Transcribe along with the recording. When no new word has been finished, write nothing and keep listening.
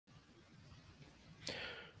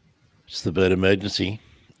It's the bird emergency.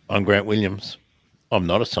 I'm Grant Williams. I'm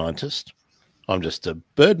not a scientist. I'm just a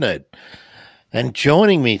bird nerd. And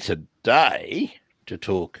joining me today to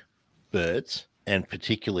talk birds, and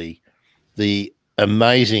particularly the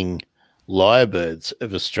amazing lyrebirds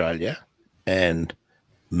of Australia, and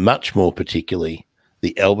much more particularly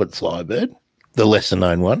the Albert's lyrebird, the lesser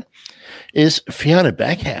known one, is Fiona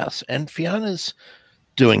Backhouse. And Fiona's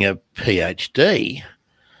doing a PhD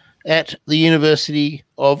at the University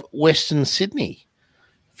of Western Sydney.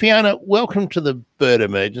 Fiona, welcome to the Bird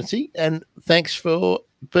Emergency, and thanks for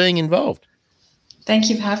being involved. Thank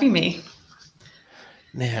you for having me.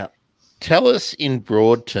 Now, tell us in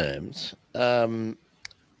broad terms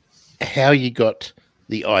how you got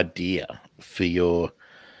the idea for your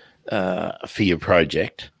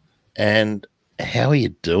project, and how are you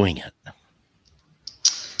doing it?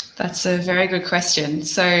 That's a very good question.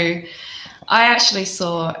 So I actually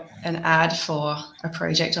saw an ad for a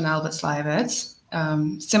project on Albert's lyrebirds.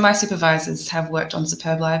 So my supervisors have worked on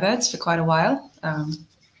superb lyrebirds for quite a while.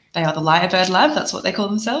 They are the Lyrebird lab, that's what they call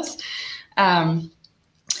themselves. And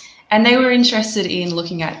they were interested in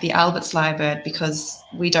looking at the Albert's lyrebird because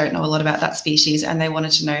we don't know a lot about that species, and they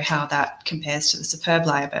wanted to know how that compares to the superb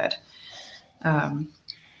lyrebird. And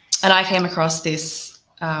I came across this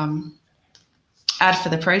ad for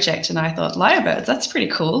the project, and I thought, lyrebirds, that's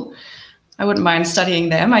pretty cool. I wouldn't mind studying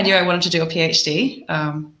them. I knew I wanted to do a PhD.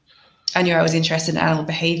 I knew I was interested in animal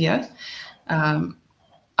behavior. I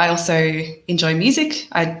also enjoy music.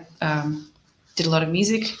 I did a lot of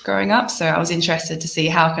music growing up, so I was interested to see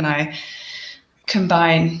how can I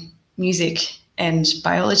combine music and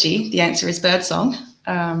biology. The answer is birdsong.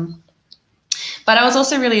 But I was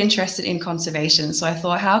also really interested in conservation, so I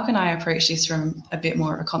thought, how can I approach this from a bit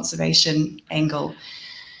more of a conservation angle?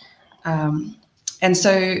 And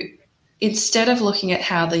so instead of looking at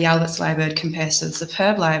how the Albert's lyrebird compares to the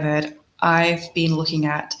superb lyrebird, I've been looking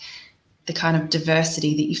at the kind of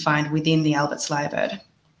diversity that you find within the Albert's lyrebird.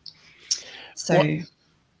 So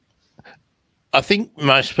I think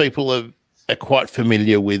most people are quite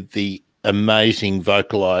familiar with the amazing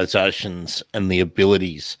vocalizations and the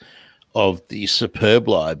abilities of the superb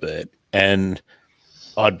lyrebird, and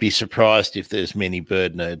I'd be surprised if there's many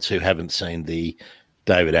bird nerds who haven't seen the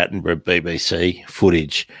David Attenborough BBC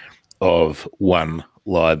footage of one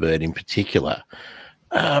lyrebird in particular.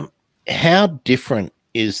 How different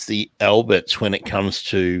is the Albert's when it comes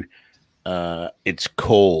to its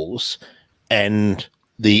calls and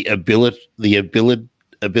the ability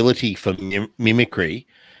for mimicry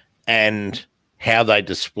and how they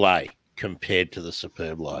display compared to the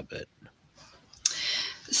superb lyrebird?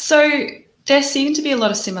 So there seem to be a lot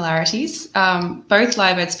of similarities. Both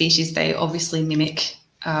lyrebird species, they obviously mimic,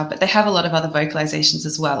 but they have a lot of other vocalizations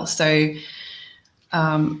as well. So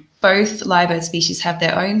both lyrebird species have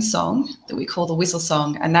their own song that we call the whistle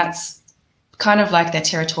song, and that's kind of like their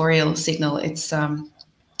territorial signal. It's a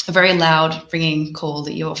very loud ringing call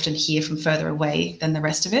that you often hear from further away than the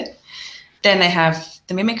rest of it. Then they have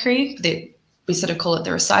the mimicry. We sort of call it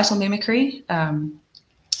the recital mimicry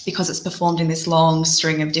because it's performed in this long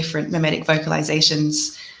string of different mimetic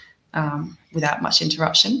vocalizations without much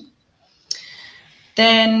interruption.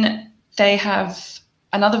 Then they have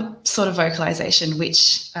another sort of vocalization,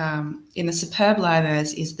 which in the superb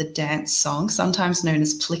lyrebirds is the dance song, sometimes known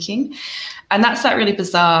as plicking. And that's that really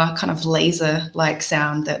bizarre kind of laser-like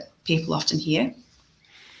sound that people often hear.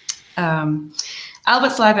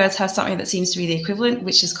 Albert's lyrebirds have something that seems to be the equivalent,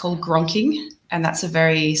 which is called gronking. And that's a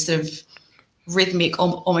very sort of rhythmic,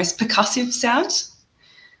 almost percussive sound.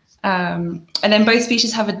 And then both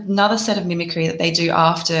species have another set of mimicry that they do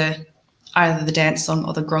after either the dance song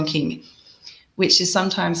or the gronking, which is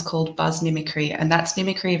sometimes called buzz mimicry. And that's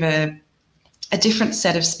mimicry of a different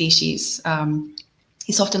set of species.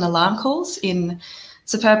 It's often alarm calls. In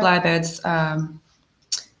superb lyrebirds,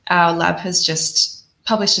 our lab has just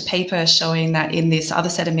published a paper showing that in this other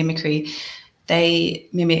set of mimicry, they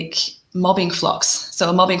mimic mobbing flocks. So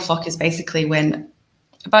a mobbing flock is basically when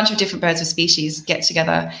a bunch of different birds of species get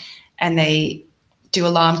together and they do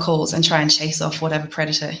alarm calls and try and chase off whatever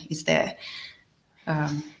predator is there.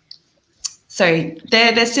 So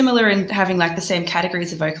they're similar in having like the same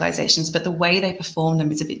categories of vocalizations, but the way they perform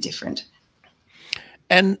them is a bit different.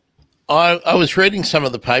 And I was reading some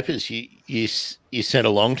of the papers you sent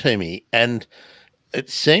along to me, and it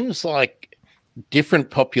seems like different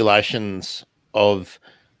populations of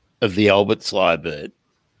the Albert's lyrebird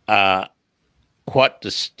are quite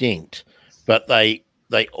distinct, but they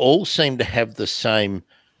all seem to have the same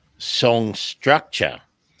song structure,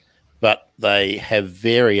 but they have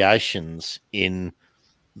variations in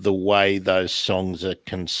the way those songs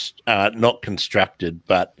are not constructed,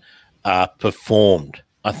 but are performed.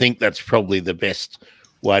 I think that's probably the best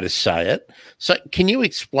way to say it. So can you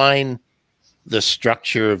explain the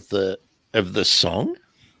structure of the song?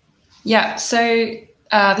 Yeah, so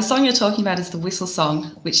the song you're talking about is the whistle song,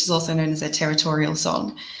 which is also known as a territorial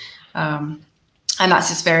song. And that's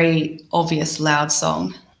this very obvious loud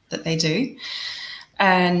song that they do.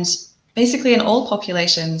 And basically in all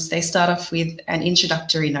populations, they start off with an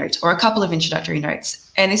introductory note or a couple of introductory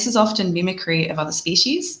notes. And this is often mimicry of other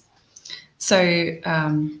species. So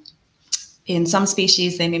in some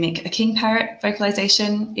species, they mimic a king parrot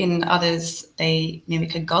vocalization. In others, they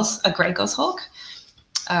mimic a grey goshawk.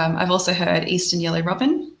 I've also heard eastern yellow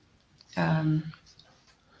robin,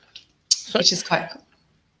 which is quite cool.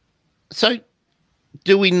 So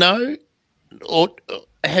do we know, or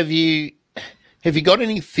have you got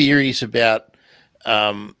any theories about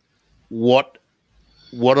what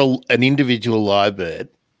an individual lyrebird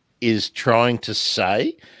is trying to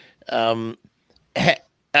say?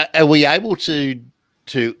 Are we able to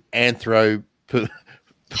anthropomorphize,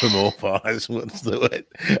 what's the word,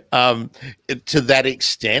 to that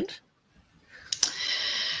extent?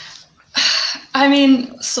 I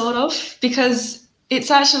mean, sort of, because it's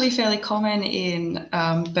actually fairly common in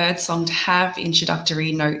bird song to have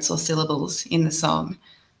introductory notes or syllables in the song.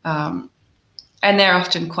 And they're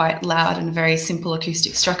often quite loud and very simple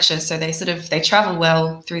acoustic structure. So they travel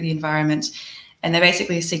well through the environment. And they're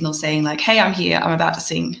basically a signal saying like, hey, I'm here, I'm about to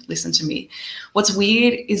sing, listen to me. What's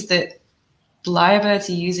weird is that lyrebirds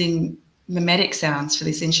are using mimetic sounds for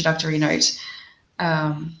this introductory note.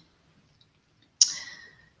 Are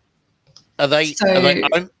they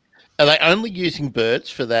only using birds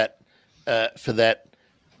for that that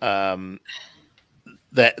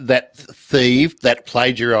thieve, that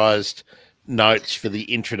plagiarized notes for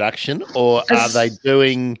the introduction, or are they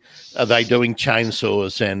doing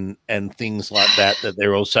chainsaws and things like that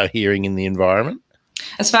they're also hearing in the environment?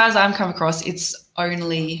 As far as I'm come across, it's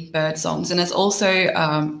only bird songs, and it's also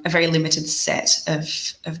a very limited set of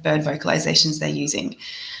bird vocalizations they're using.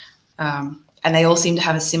 And they all seem to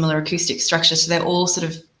have a similar acoustic structure. So they're all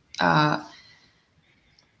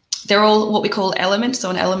they're all what we call elements. So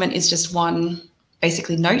an element is just one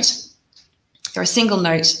basically note. They're a single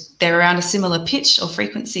note. They're around a similar pitch or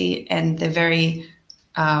frequency, and they're very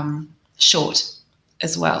short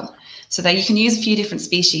as well. So that you can use a few different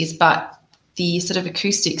species, but the sort of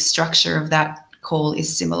acoustic structure of that call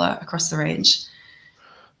is similar across the range.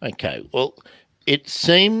 Okay. Well, it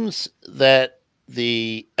seems that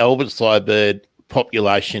the Albert's lyrebird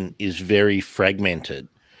population is very fragmented.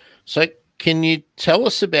 So can you tell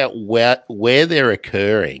us about where they're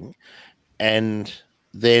occurring, and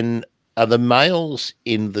then are the males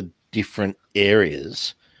in the different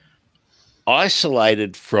areas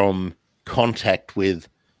isolated from contact with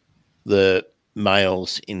the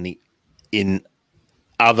males in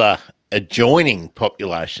other adjoining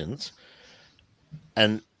populations,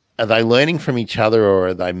 and are they learning from each other, or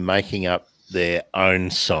are they making up their own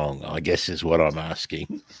song, I guess is what I'm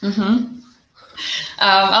asking. Mm-hmm.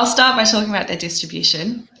 I'll start by talking about their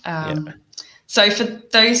distribution. So for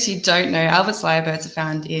those who don't know, Albert's lyrebirds are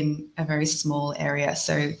found in a very small area.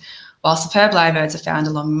 So while superb lyrebirds are found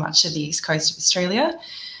along much of the east coast of Australia,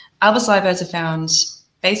 Albert's lyrebirds are found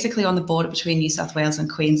basically on the border between New South Wales and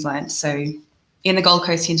Queensland. So in the Gold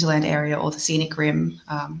Coast hinterland area, or the Scenic Rim,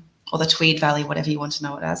 or the Tweed Valley, whatever you want to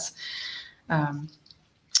know it as.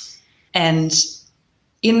 And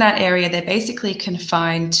in that area, they're basically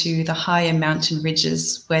confined to the higher mountain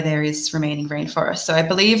ridges where there is remaining rainforest. So I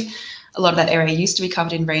believe a lot of that area used to be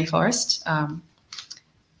covered in rainforest,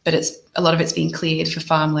 but a lot of it's been cleared for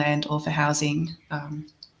farmland or for housing. And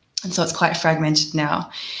so it's quite fragmented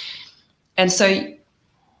now. And so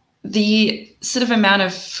the sort of amount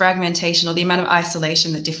of fragmentation or the amount of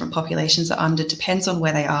isolation that different populations are under depends on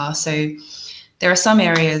where they are. So there are some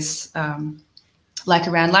areas like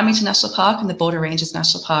around Lamington National Park and the Border Ranges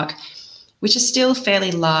National Park, which are still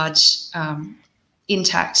fairly large,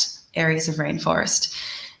 intact areas of rainforest.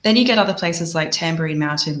 Then you get other places like Tamborine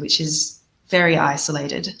Mountain, which is very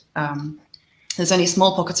isolated. There's only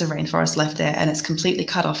small pockets of rainforest left there, and it's completely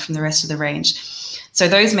cut off from the rest of the range. So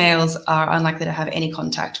those males are unlikely to have any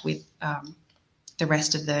contact with the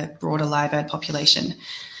rest of the broader lyrebird population.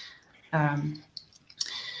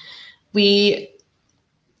 We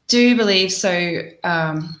do believe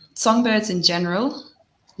songbirds in general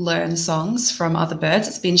learn songs from other birds.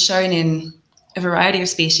 It's been shown in a variety of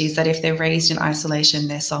species that if they're raised in isolation,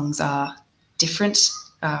 their songs are different.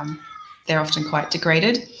 They're often quite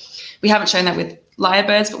degraded. We haven't shown that with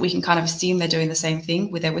lyrebirds, but we can kind of assume they're doing the same thing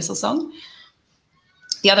with their whistle song.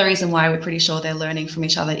 The other reason why we're pretty sure they're learning from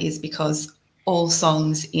each other is because all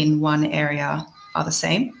songs in one area are the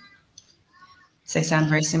same. So they sound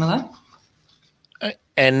very similar.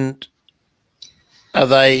 And are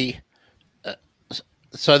they?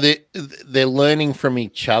 So they're learning from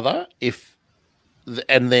each other,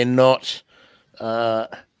 and they're not.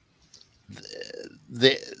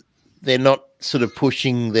 They're not sort of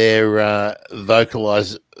pushing their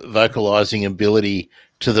vocalizing ability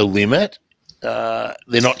to the limit. They're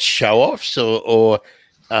not show-offs or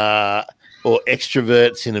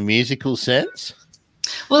extroverts in a musical sense.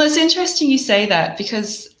 Well, it's interesting you say that,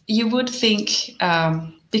 because you would think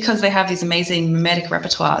because they have these amazing mimetic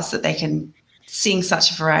repertoires that they can sing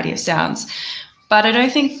such a variety of sounds. But I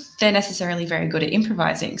don't think they're necessarily very good at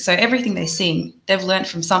improvising. So everything they sing, they've learned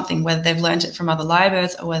from something, whether they've learned it from other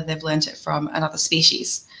lyrebirds or whether they've learned it from another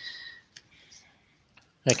species.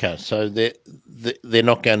 Okay, so they're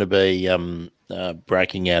not going to be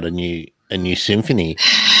breaking out a new symphony.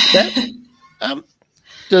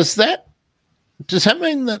 Does that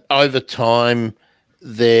mean that over time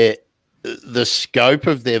the scope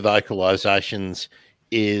of their vocalizations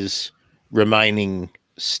is remaining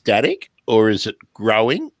static, or is it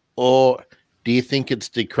growing, or do you think it's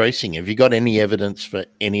decreasing? Have you got any evidence for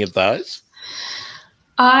any of those?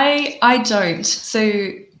 I don't.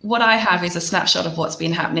 So what I have is a snapshot of what's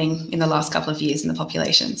been happening in the last couple of years in the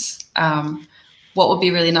populations. What would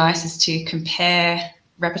be really nice is to compare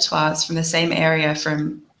repertoires from the same area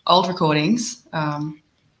from old recordings. I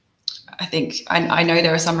think I know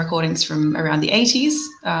there are some recordings from around the 80s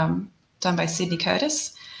done by Sydney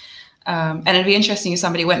Curtis. And it'd be interesting if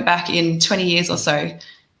somebody went back in 20 years or so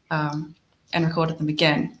and recorded them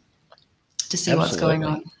again to see what's going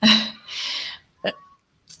on.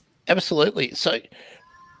 Absolutely. So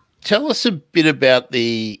tell us a bit about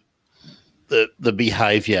the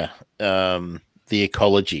behavior, the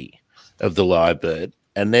ecology of the lyrebird,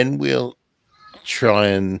 and then we'll try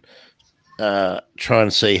and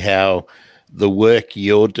see how the work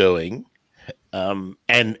you're doing and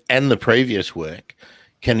the previous work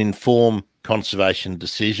can inform conservation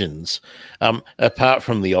decisions, apart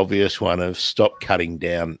from the obvious one of stop cutting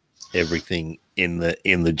down everything in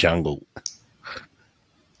the jungle.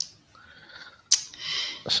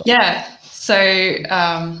 Yeah, so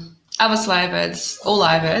Albus lyrebirds, all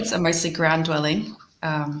lyrebirds, are mostly ground dwelling.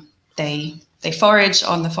 They forage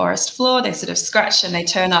on the forest floor. They sort of scratch and they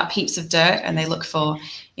turn up heaps of dirt and they look for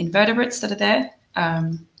invertebrates that are there.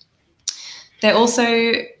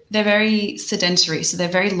 They're very sedentary, so they're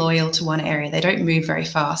very loyal to one area. They don't move very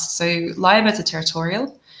fast. So lyrebirds are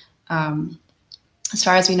territorial. As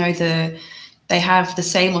far as we know, they have the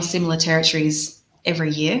same or similar territories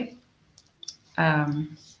every year.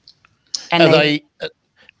 And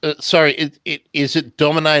sorry, is it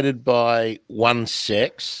dominated by one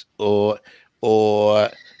sex, or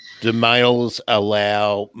do males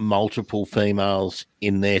allow multiple females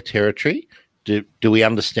in their territory? Do we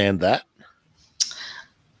understand that?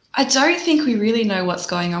 I don't think we really know what's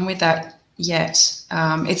going on with that yet.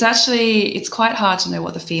 It's quite hard to know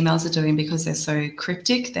what the females are doing because they're so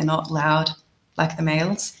cryptic. They're not loud like the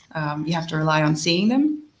males. You have to rely on seeing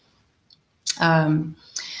them.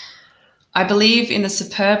 I believe in the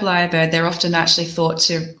superb lyrebird, they're often actually thought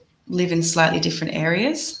to live in slightly different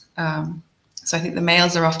areas. So I think the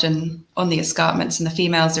males are often on the escarpments and the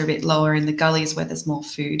females are a bit lower in the gullies where there's more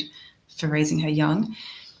food for raising her young.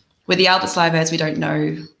 With the Albus lyrebirds, we don't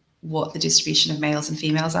know what the distribution of males and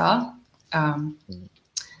females are.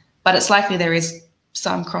 But it's likely there is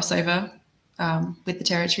some crossover with the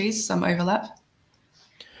territories, some overlap.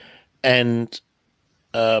 And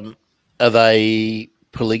are they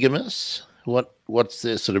polygamous? What's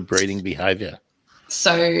their sort of breeding behavior?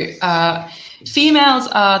 So females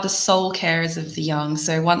are the sole carers of the young.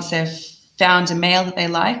 So once they've found a male that they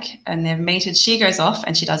like and they've mated, she goes off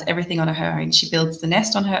and she does everything on her own. She builds the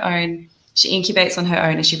nest on her own. She incubates on her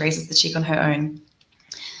own and she raises the chick on her own.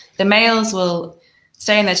 The males will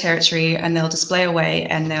stay in their territory and they'll display away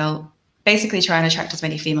and they'll basically try and attract as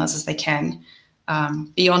many females as they can.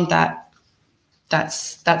 Beyond that,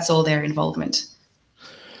 that's all their involvement.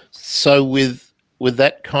 So with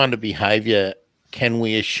that kind of behavior, can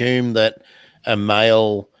we assume that a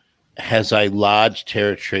male has a large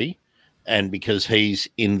territory, and because he's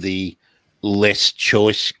in the less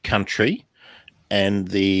choice country, and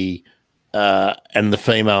the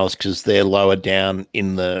females, because they're lower down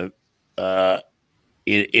in the habitat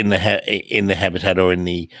or in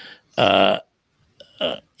the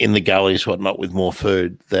gullies, whatnot, with more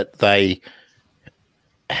food, that they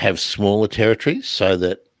have smaller territories, so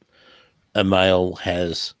that a male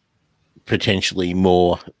has potentially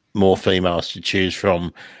more females to choose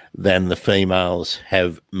from than the females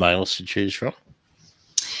have males to choose from?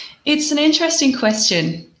 It's an interesting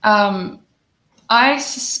question. I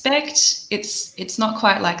suspect it's not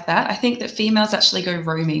quite like that. I think that females actually go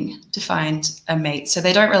roaming to find a mate, so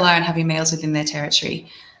they don't rely on having males within their territory.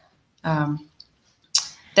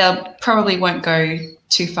 They'll probably won't go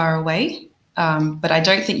too far away, but I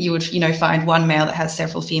don't think you would, find one male that has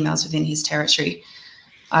several females within his territory,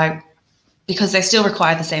 because they still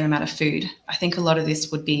require the same amount of food. I think a lot of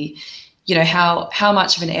this would be, how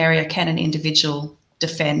much of an area can an individual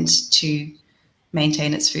defend to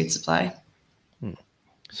maintain its food supply?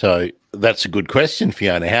 So that's a good question,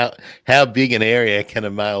 Fiona. How big an area can a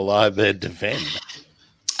male lyrebird defend?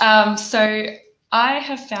 So I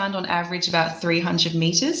have found on average about 300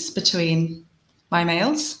 meters between my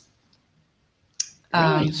males.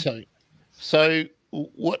 Really? So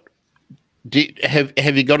what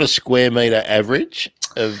have you got a square meter average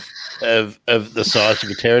of the size of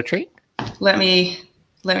a territory? Let me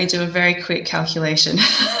do a very quick calculation.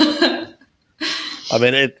 I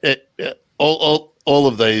mean, all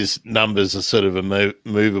of these numbers are sort of a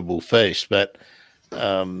movable feast, but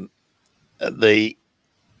I'm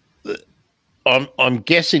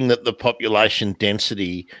guessing that the population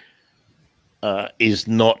density is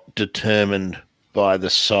not determined by the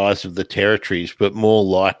size of the territories, but more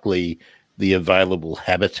likely the available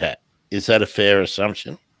habitat. Is that a fair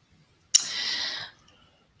assumption?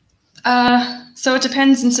 So it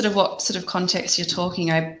depends in sort of what sort of context you're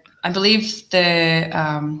talking. I believe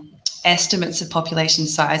the estimates of population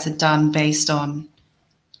size are done based on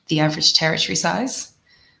the average territory size.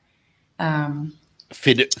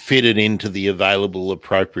 Fitted into the available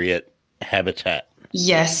appropriate habitat.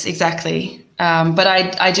 Yes, exactly. But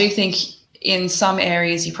I do think in some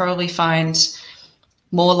areas you probably find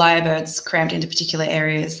more lyrebirds crammed into particular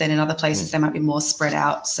areas than in other places. They might be more spread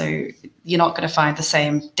out. So you're not going to find the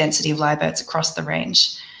same density of lyrebirds across the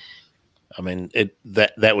range. I mean,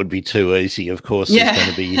 that would be too easy. Of course, there's going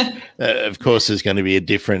to be, there's going to be a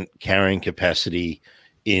different carrying capacity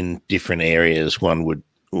in different areas. One would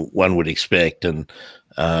expect, and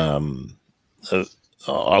I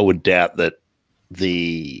would doubt that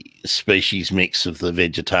the species mix of the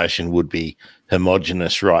vegetation would be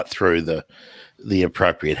homogeneous right through the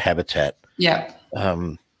appropriate habitat. Yeah.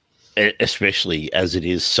 Especially as it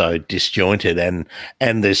is so disjointed, and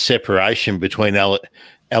there's separation between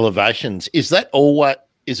elevations. Is it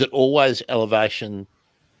always elevation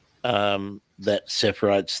that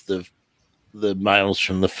separates the males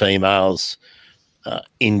from the females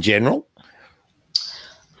in general?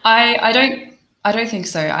 I don't think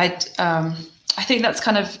so. I think that's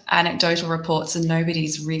kind of anecdotal reports, and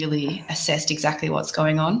nobody's really assessed exactly what's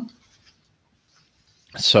going on.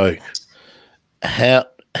 So how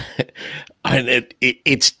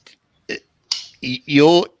it's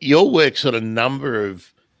your work's got a number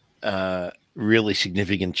of really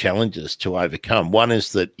significant challenges to overcome. One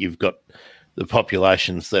is that you've got the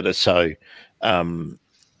populations that are so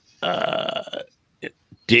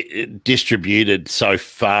distributed so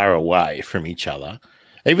far away from each other.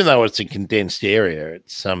 Even though it's a condensed area,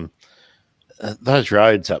 it's those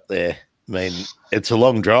roads up there. I mean, it's a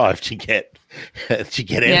long drive to get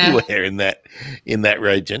anywhere in that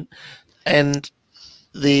region, and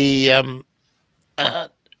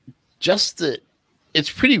it's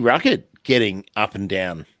pretty rugged getting up and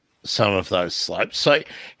down some of those slopes. So,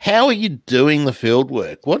 how are you doing the field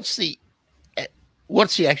work? What's the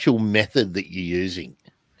actual method that you're using?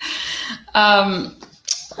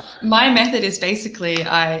 My method is basically,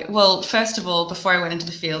 first of all, before I went into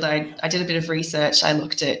the field, I did a bit of research. I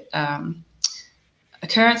looked at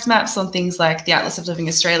occurrence maps on things like the Atlas of Living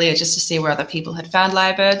Australia, just to see where other people had found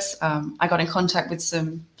lyrebirds. I got in contact with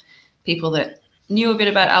some people that knew a bit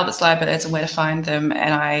about Albert's lyrebirds and where to find them,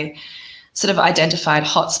 and I sort of identified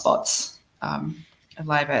hotspots of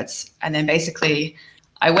lyrebirds. And then basically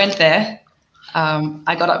I went there.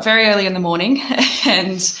 I got up very early in the morning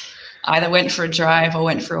and either went for a drive or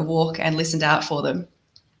went for a walk and listened out for them.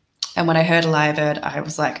 And when I heard a lyrebird, I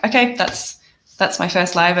was like, okay, that's my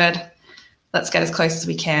first lyrebird. Let's get as close as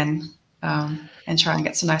we can and try and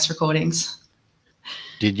get some nice recordings.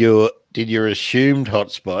 Did your assumed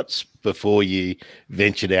hotspots before you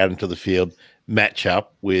ventured out into the field match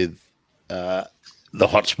up with the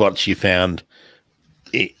hotspots you found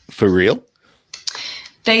for real?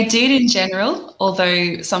 They did in general,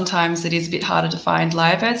 although sometimes it is a bit harder to find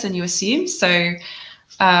lyrebirds than you assume. So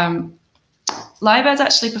lyrebirds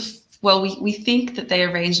actually, we think that they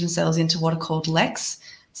arrange themselves into what are called leks.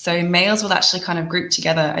 So males will actually kind of group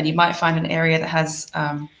together, and you might find an area that has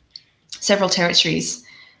several territories.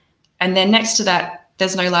 And then next to that,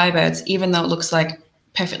 there's no lyrebirds, even though it looks like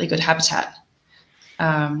perfectly good habitat.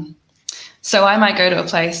 So I might go to a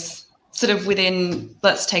place sort of within,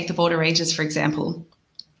 let's take the border ranges, for example.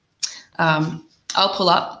 I'll pull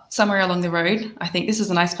up somewhere along the road. I think this is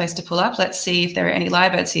a nice place to pull up. Let's see if there are any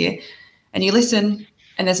lyrebirds here. And you listen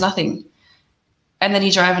and there's nothing. And then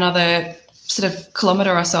you drive another sort of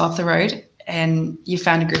kilometre or so up the road and you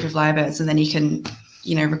found a group of lyrebirds, and then you can,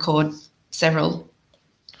 record several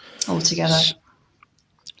all together.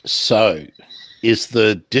 So is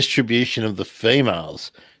the distribution of the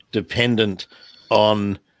females dependent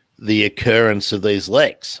on the occurrence of these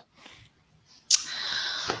leks?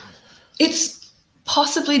 It's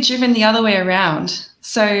possibly driven the other way around.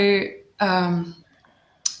 So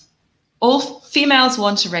all females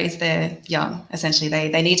want to raise their young, essentially.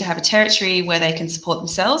 They need to have a territory where they can support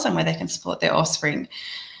themselves and where they can support their offspring.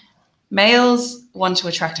 Males want to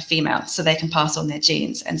attract a female so they can pass on their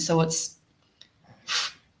genes. And so it's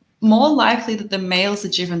more likely that the males are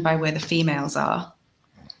driven by where the females are.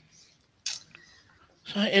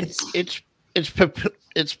 So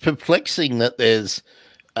it's perplexing that there's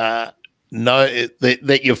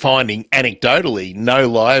that you're finding anecdotally no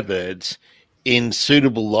lyrebirds in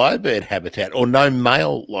suitable lyrebird habitat, or no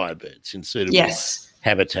male lyrebirds in suitable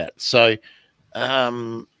habitat. So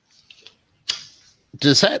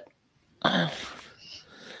does that,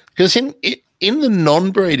 because in the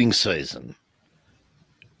non-breeding season,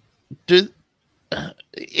 is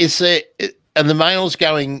there, are the males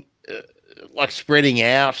going like spreading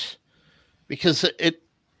out, because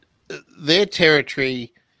their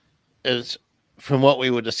territory, is, from what we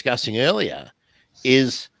were discussing earlier,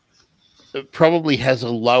 is probably has a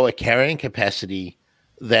lower carrying capacity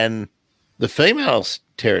than the females'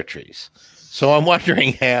 territories. So I'm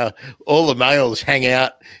wondering how all the males hang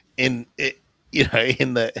out in the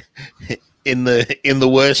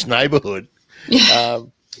worst neighborhood,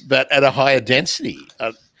 but at a higher density.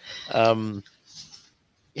 I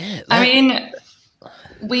mean,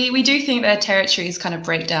 we do think their territories kind of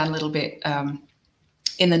break down a little bit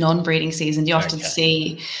in the non-breeding season. You often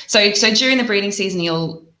see, so during the breeding season,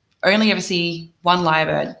 you'll only ever see one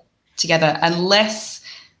lyrebird together, unless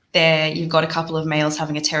you've got a couple of males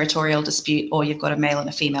having a territorial dispute, or you've got a male and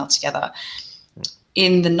a female together.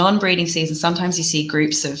 In the non-breeding season, sometimes you see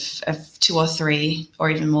groups of 2 or 3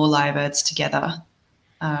 or even more lyrebirds together.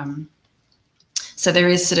 So there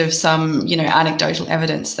is sort of some, anecdotal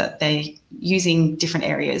evidence that they're using different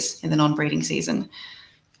areas in the non-breeding season.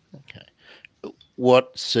 Okay.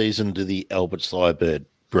 What season do the Albert's lyrebird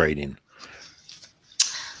breed in?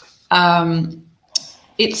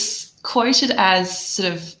 It's quoted as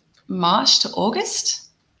sort of March to August.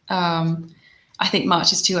 I think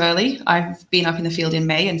March is too early. I've been up in the field in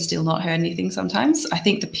May and still not heard anything sometimes. I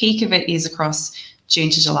think the peak of it is across June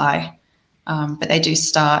to July, but they do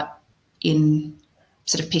start in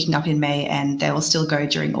sort of picking up in May, and they will still go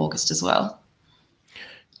during August as well.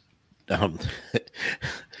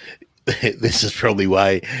 This is probably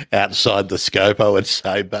way outside the scope, I would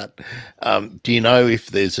say, but do you know if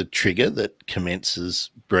there's a trigger that commences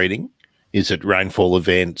breeding? Is it rainfall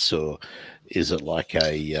events, or is it like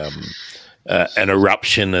an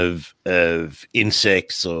eruption of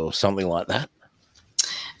insects or something like that?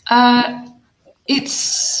 I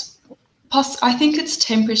think it's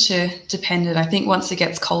temperature dependent. I think once it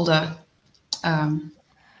gets colder, then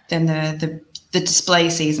the display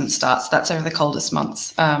season starts. That's over the coldest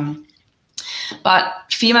months. But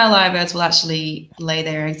female lyrebirds will actually lay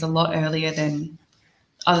their eggs a lot earlier than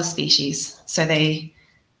other species. So they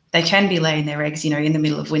can be laying their eggs, in the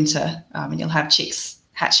middle of winter, and you'll have chicks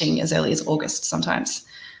hatching as early as August sometimes.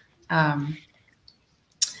 And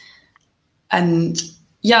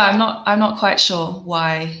yeah, I'm not quite sure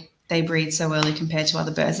why they breed so early compared to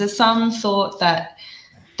other birds. There's some thought that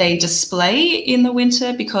they display in the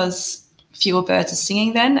winter because fewer birds are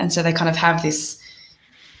singing then, and so they kind of have this,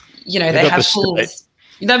 they have full. They've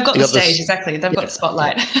got the stage, exactly. They've got the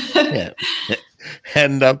spotlight. Yeah.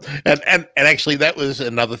 And actually, that was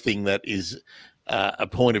another thing that is a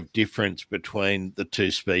point of difference between the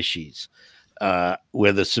two species.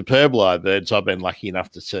 Where the superb lyrebirds, I've been lucky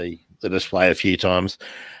enough to see the display a few times.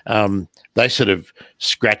 They sort of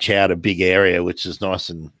scratch out a big area, which is nice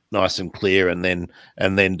and clear, and then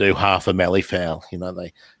do half a malleefowl.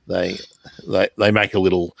 They make a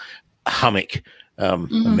little hummock, a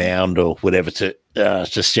mound or whatever to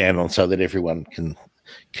stand on, so that everyone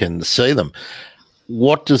can see them.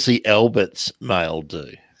 What does the Albert's male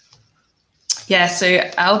do? Yeah, so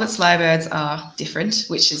Albert's lyrebirds are different,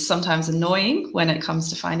 which is sometimes annoying when it comes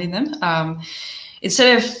to finding them.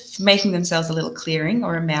 Instead of making themselves a little clearing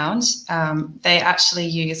or a mound, they actually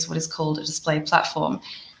use what is called a display platform.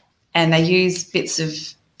 and they use bits of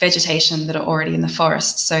vegetation that are already in the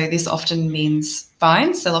forest. So this often means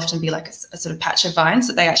vines. There'll often be like a sort of patch of vines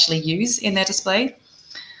that they actually use in their display.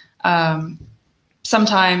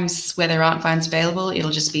 Sometimes where there aren't vines available,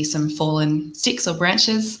 it'll just be some fallen sticks or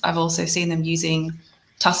branches. I've also seen them using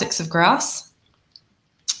tussocks of grass.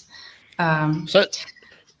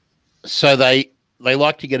 So they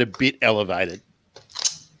like to get a bit elevated.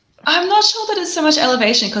 I'm not sure that it's so much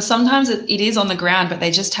elevation, because sometimes it is on the ground, but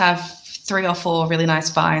they just have 3 or 4 really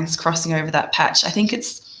nice vines crossing over that patch. I think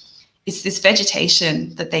it's this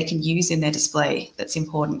vegetation that they can use in their display that's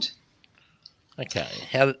important. Okay,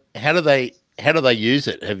 how do they use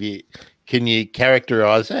it? Can you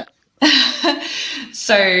characterize that?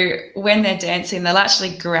 So when they're dancing, they'll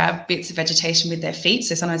actually grab bits of vegetation with their feet.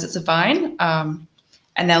 So sometimes it's a vine, and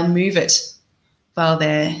they'll move it while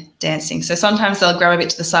they're dancing. So sometimes they'll grab a bit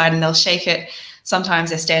to the side and they'll shake it. Sometimes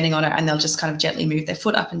they're standing on it and they'll just kind of gently move their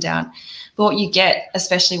foot up and down. But what you get,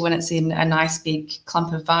 especially when it's in a nice big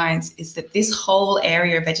clump of vines, is that this whole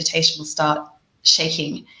area of vegetation will start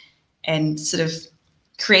shaking and sort of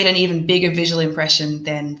create an even bigger visual impression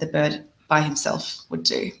than the bird by himself would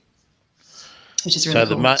do, which is really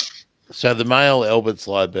cool. So the male Albert's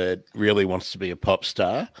lyrebird really wants to be a pop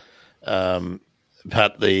star,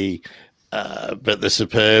 but the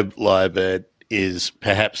superb lyrebird is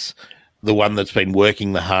perhaps the one that's been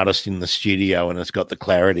working the hardest in the studio and has got the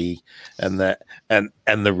clarity and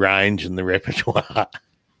the range and the repertoire.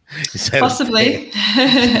 Possibly.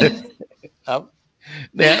 Now,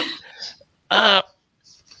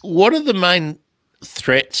 what are the main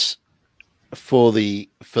threats for the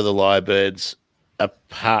lyrebirds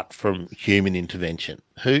apart from human intervention?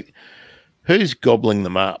 Who's gobbling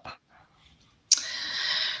them up?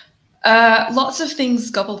 Lots of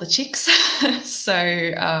things gobble the chicks. So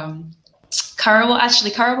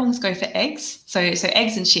currawongs go for eggs. So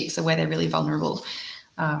eggs and chicks are where they're really vulnerable.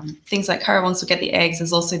 Things like currawongs will get the eggs.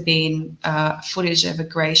 There's also been footage of a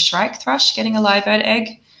grey shrike thrush getting a lyrebird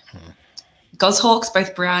egg. Goshawks,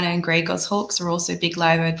 both brown and grey goshawks, are also big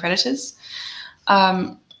lyrebird predators.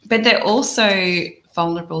 But they're also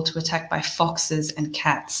vulnerable to attack by foxes and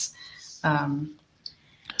cats.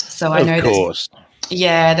 So I know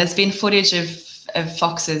there's been footage of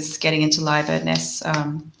foxes getting into lyrebird nests.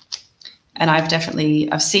 And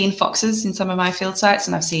I've seen foxes in some of my field sites,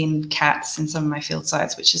 and I've seen cats in some of my field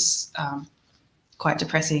sites, which is quite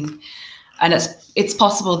depressing. And it's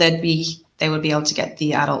possible they would be able to get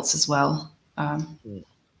the adults as well.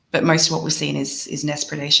 But most of what we've seen is nest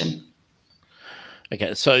predation.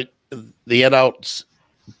 Okay, so the adults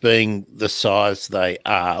being the size they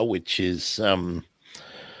are, which is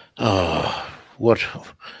what?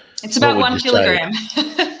 It's about 1 kilogram.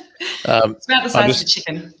 It's about the size of a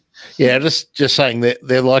chicken. Yeah, just saying that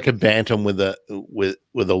they're like a bantam with a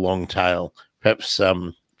long tail, perhaps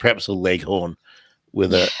a leghorn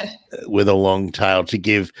with a long tail to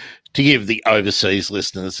give the overseas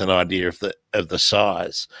listeners an idea of the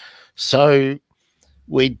size. So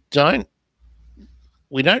we don't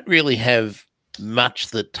really have much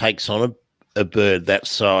that takes on a bird that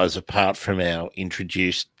size apart from our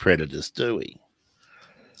introduced predators, do we?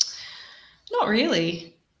 Not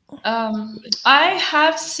really. I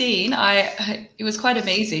have seen, it was quite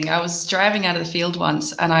amazing. I was driving out of the field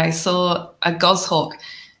once and I saw a goshawk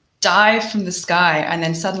dive from the sky and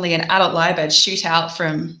then suddenly an adult lyrebird shoot out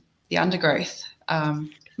from the undergrowth,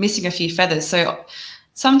 missing a few feathers. So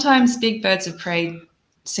sometimes big birds of prey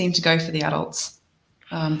seem to go for the adults.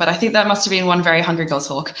 But I think that must have been one very hungry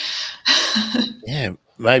goshawk. Yeah,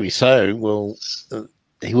 maybe so. Well,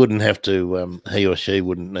 he wouldn't have to, he or she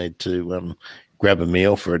wouldn't need to grab a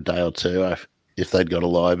meal for a day or two if they'd got a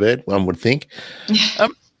lyrebird, one would think.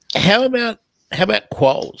 How about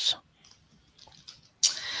quolls?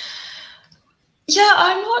 Yeah,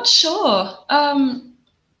 I'm not sure.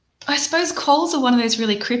 I suppose quolls are one of those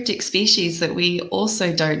really cryptic species that we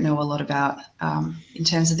also don't know a lot about in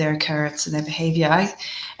terms of their occurrence and their behaviour.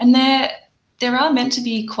 And there are meant to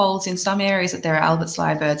be quolls in some areas that there are Albert's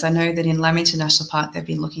lyrebirds. I know that in Lamington National Park they've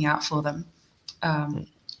been looking out for them.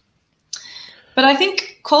 But I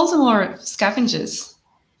think quolls are more scavengers,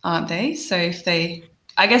 aren't they? So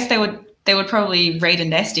I guess they would probably raid a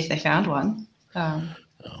nest if they found one. I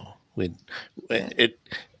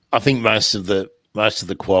think most of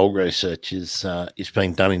the quoll research is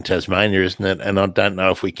being done in Tasmania, isn't it? And I don't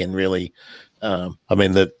know if we can really. I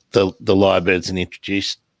mean, the lyrebird's an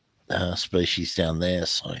introduced species down there,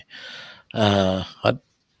 so I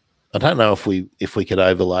don't know if we could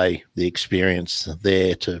overlay the experience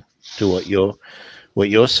there to what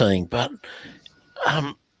you're seeing, but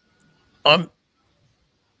I'm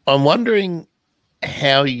wondering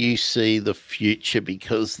how you see the future,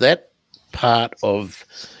 because that part of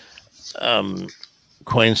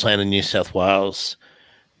Queensland and New South Wales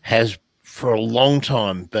has for a long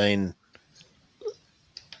time been,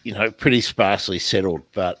 pretty sparsely settled,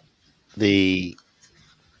 but the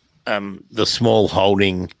small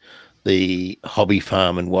holding, the hobby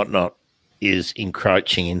farm and whatnot is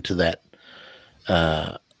encroaching into that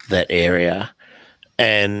area.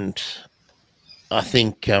 And I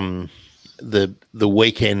think the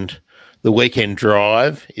weekend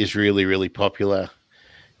drive is really, really popular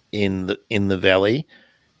in the valley.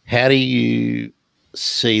 How do you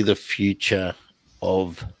see the future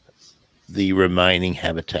of the remaining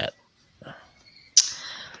habitat?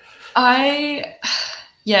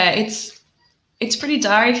 It's pretty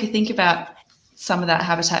dire if you think about some of that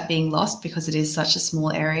habitat being lost because it is such a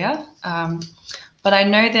small area. But I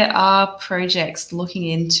know there are projects looking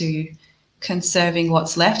into conserving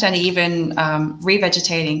what's left and even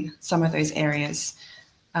revegetating some of those areas.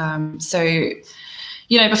 So,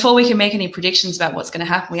 before we can make any predictions about what's going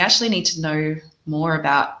to happen, we actually need to know more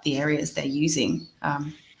about the areas they're using,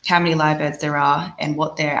 how many lyrebirds there are and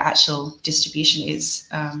what their actual distribution is.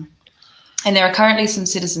 And there are currently some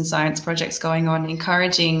citizen science projects going on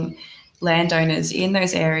encouraging landowners in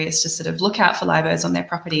those areas to sort of look out for lyrebirds on their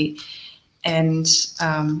property and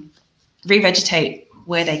revegetate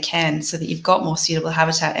where they can so that you've got more suitable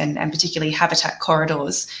habitat and particularly habitat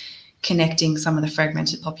corridors connecting some of the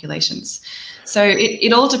fragmented populations. So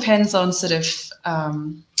it all depends on sort of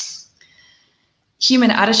human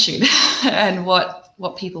attitude and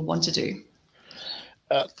what people want to do.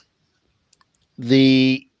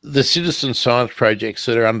 The citizen science projects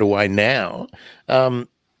that are underway now, is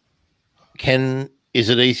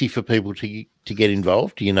it easy for people to get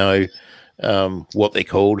involved? Do you know what they're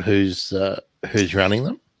called? Who's running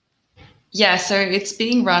them? Yeah, so it's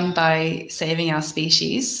being run by Saving Our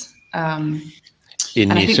Species in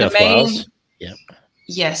New South Wales. Yeah.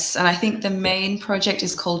 Yes, and I think the main project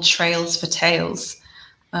is called Trails for Tales.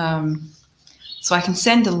 So I can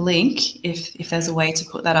send a link if there's a way to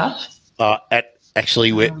put that up.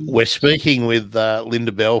 Actually, we're speaking with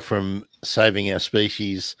Linda Bell from Saving Our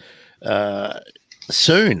Species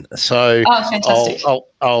soon. So fantastic.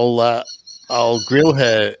 I'll grill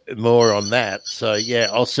her more on that. So yeah,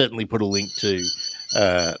 I'll certainly put a link to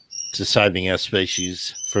Saving Our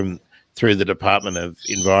Species through the Department of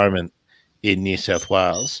Environment in New South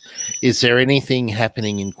Wales. Is there anything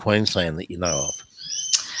happening in Queensland that you know of?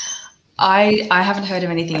 I haven't heard of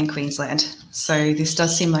anything in Queensland, so this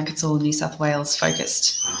does seem like it's all New South Wales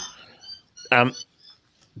focused.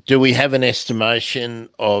 Do we have an estimation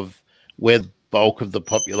of where the bulk of the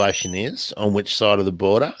population is, on which side of the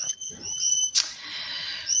border?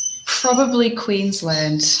 Probably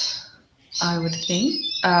Queensland, I would think.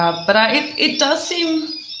 But it does seem,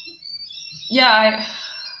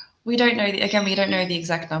 we don't know. We don't know the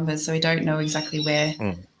exact numbers, so we don't know exactly where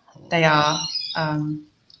they are.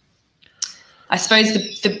 I suppose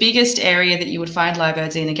the biggest area that you would find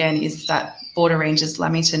lyrebirds in, again, is that Border Ranges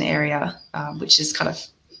Lamington area, which is kind of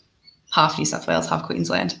half New South Wales, half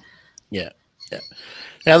Queensland. Yeah.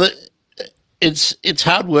 Now, it's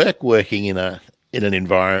hard work working in an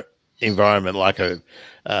environment like a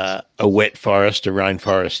wet forest, a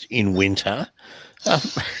rainforest in winter.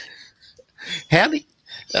 How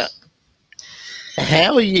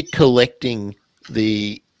are you collecting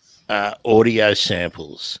the audio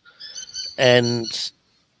samples? And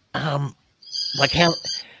like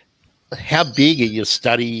how big are your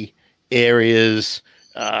study areas?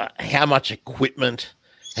 How much equipment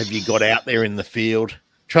have you got out there in the field?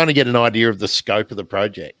 Trying to get an idea of the scope of the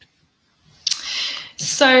project.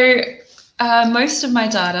 So most of my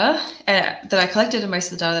data that I collected and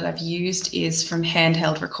most of the data that I've used is from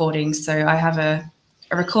handheld recordings. So I have a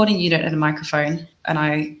recording unit and a microphone, and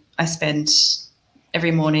I spend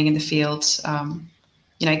every morning in the field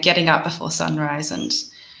getting up before sunrise and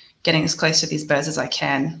getting as close to these birds as I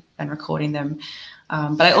can and recording them.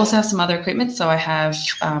 But I also have some other equipment. So I have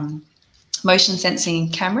motion sensing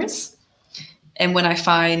cameras. And when I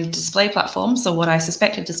find display platforms, or what I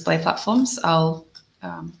suspect are display platforms, I'll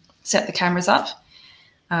set the cameras up.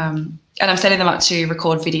 And I'm setting them up to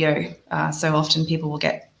record video. So often people will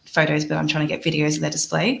get photos, but I'm trying to get videos of their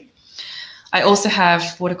display. I also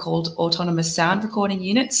have what are called autonomous sound recording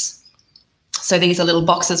units. So these are little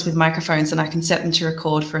boxes with microphones, and I can set them to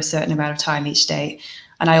record for a certain amount of time each day.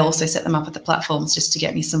 And I also set them up at the platforms just to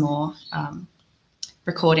get me some more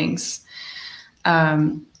recordings.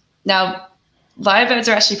 Now, lyrebirds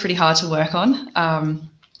are actually pretty hard to work on.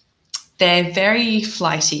 They're very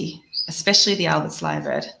flighty, especially the Albert's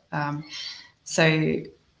lyrebird. So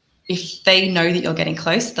if they know that you're getting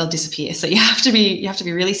close, they'll disappear. So you have to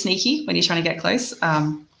be really sneaky when you're trying to get close.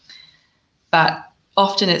 But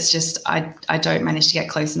often it's just I don't manage to get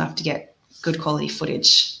close enough to get good quality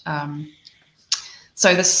footage.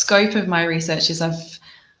 So the scope of my research is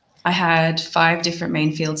I had 5 different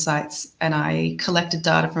main field sites, and I collected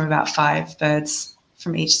data from about 5 birds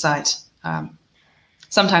from each site.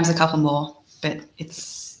 Sometimes a couple more, but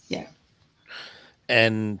it's, yeah.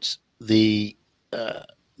 And the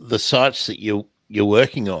sites that you're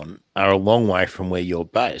working on are a long way from where you're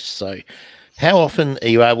based. So how often are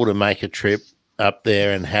you able to make a trip up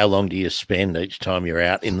there, and how long do you spend each time you're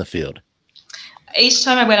out in the field? Each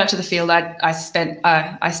time I went up to the field, I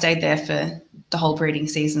stayed there for the whole breeding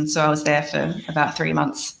season. So I was there for about 3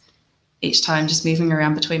 months each time, just moving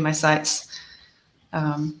around between my sites.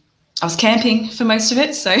 I was camping for most of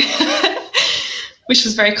it, so which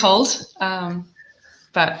was very cold,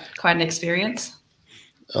 but quite an experience.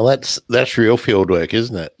 Well, that's real field work,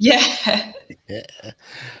 isn't it? Yeah.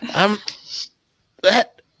 Yeah.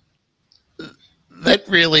 That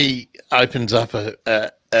really opens up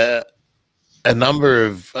a number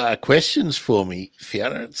of questions for me,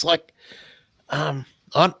 Fiona. It's like, I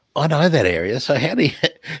know that area. So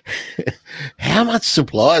how much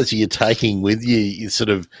supplies are you taking with you sort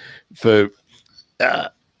of for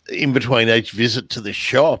in between each visit to the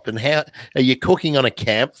shop? And how are you cooking on a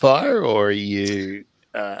campfire, or are you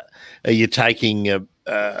taking a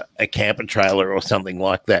camper trailer or something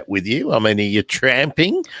like that with you? I mean, are you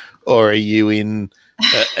tramping, or are you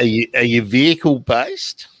are you vehicle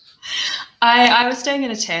based? I was staying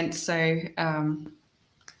in a tent, so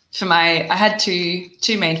I had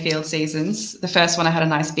two main field seasons. The first one I had a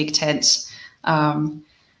nice big tent.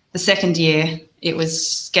 The second year it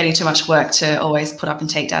was getting too much work to always put up and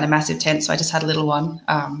take down a massive tent, so I just had a little one.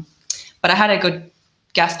 But I had a good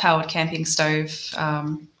gas-powered camping stove,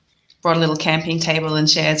 brought a little camping table and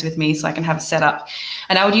chairs with me so I can have a setup.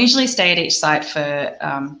 And I would usually stay at each site for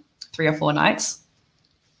 3 or 4 nights.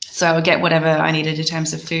 So I would get whatever I needed in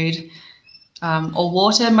terms of food or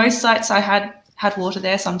water. Most sites I had water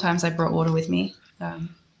there. Sometimes I brought water with me.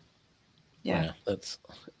 Yeah. Wow,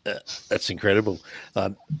 that's incredible.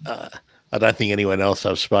 I don't think anyone else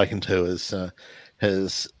I've spoken to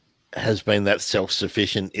has been that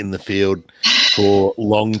self-sufficient in the field for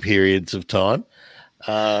long periods of time.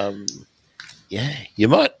 Yeah, you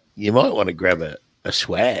might want to grab a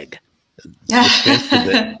swag,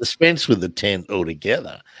 dispense with the tent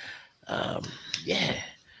altogether. Yeah,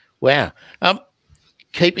 wow.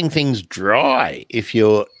 Keeping things dry. If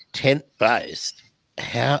you're tent based,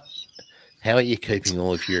 how are you keeping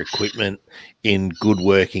all of your equipment in good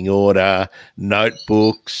working order,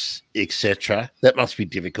 notebooks, etc.? That must be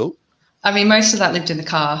difficult. I mean, most of that lived in the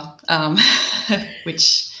car,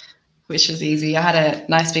 which was easy. I had a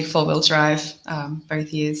nice big 4-wheel drive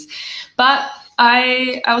both years. But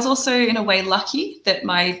I was also in a way lucky that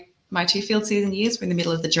my 2 field season years were in the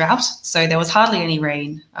middle of the drought. So there was hardly any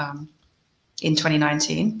rain in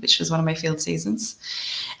 2019, which was one of my field seasons.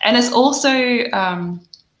 And it's also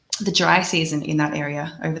the dry season in that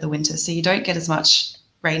area over the winter. So you don't get as much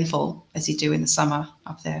rainfall as you do in the summer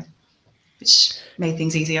up there, which made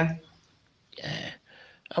things easier. Yeah.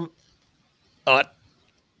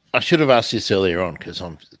 I should have asked this earlier on because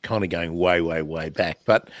I'm kind of going way, way, way back.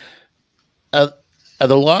 But are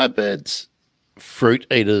the lyrebirds fruit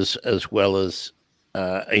eaters as well as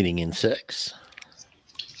eating insects?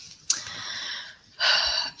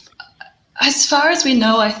 As far as we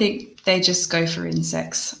know, I think they just go for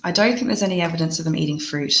insects. I don't think there's any evidence of them eating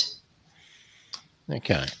fruit.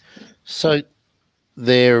 Okay, so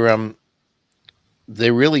they're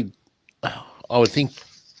really, I would think,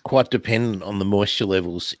 quite dependent on the moisture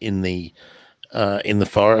levels in the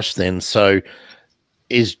forest. Then, so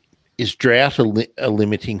is drought a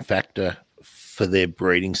limiting factor for their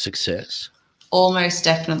breeding success? Almost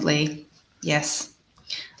definitely, yes.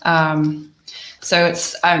 So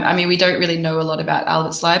it's, I mean, we don't really know a lot about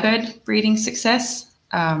Albert's lyrebird breeding success.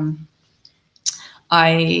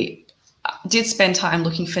 I did spend time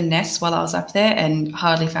looking for nests while I was up there and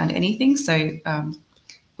hardly found anything. So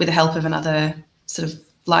with the help of another sort of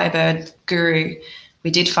lyrebird guru, we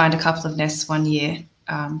did find a couple of nests one year,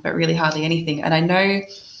 but really hardly anything. And I know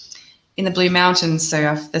in the Blue Mountains,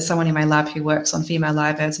 so there's someone in my lab who works on female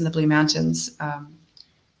lyrebirds in the Blue Mountains,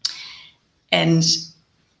 and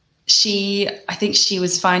I think she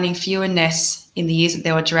was finding fewer nests in the years that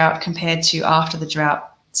there were drought compared to after the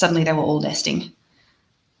drought. Suddenly they were all nesting.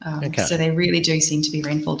 Okay. So they really do seem to be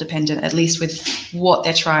rainfall dependent, at least with what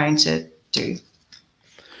they're trying to do.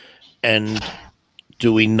 And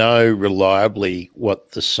do we know reliably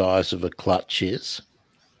what the size of a clutch is?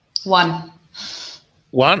 One.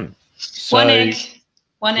 One. So One egg.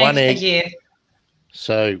 One egg a year.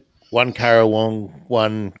 So one currawong,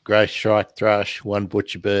 one grey striped thrush, one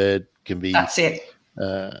butcher bird can be. That's it.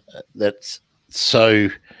 That's so.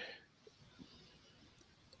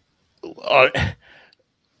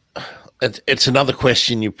 It's another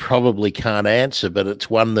question you probably can't answer, but it's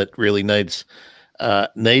one that really needs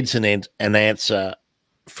an answer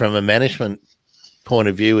from a management point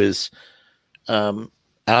of view. Is the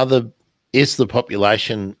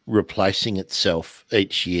population replacing itself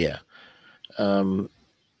each year?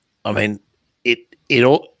 I mean, it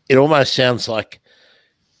almost sounds like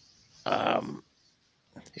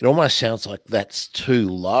that's too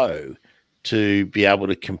low to be able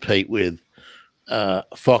to compete with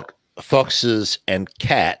foxes and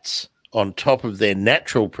cats on top of their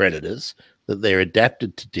natural predators that they're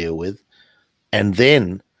adapted to deal with, and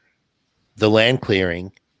then the land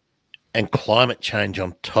clearing and climate change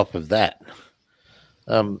on top of that.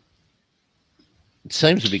 It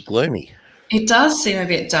seems a bit gloomy. It does seem a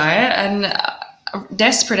bit dire, and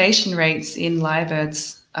nest predation rates in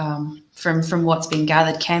lyrebirds, from what's been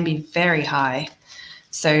gathered, can be very high.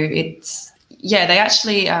 So they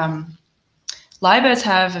actually, lyrebirds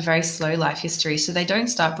have a very slow life history, so they don't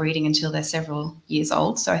start breeding until they're several years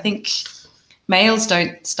old. So I think males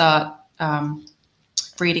don't start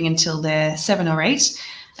breeding until they're 7 or 8,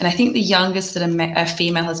 and I think the youngest that a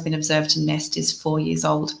female has been observed to nest is 4 years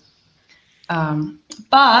old.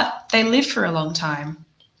 But they live for a long time.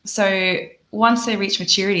 So once they reach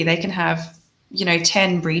maturity, they can have,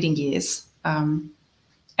 10 breeding years. And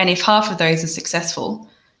if half of those are successful,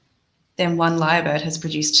 then one lyrebird has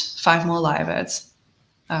produced 5 more lyrebirds.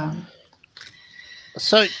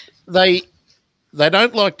 So they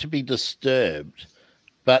don't like to be disturbed,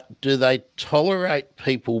 but do they tolerate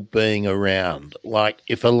people being around? Like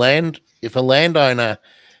if a landowner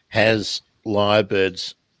has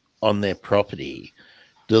lyrebirds on their property,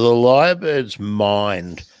 do the lyrebirds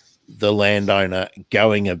mind the landowner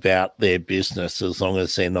going about their business as long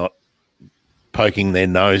as they're not poking their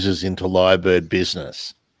noses into lyrebird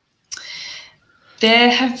business?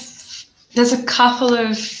 There's a couple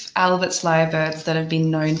of Albert's lyrebirds that have been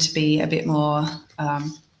known to be a bit more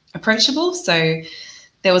approachable. So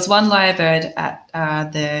there was one lyrebird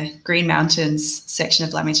at the Green Mountains section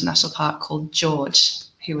of Lamington National Park called George,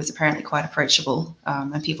 who was apparently quite approachable,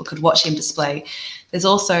 and people could watch him display. There's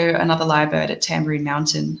also another lyrebird at Tambourine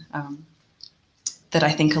Mountain that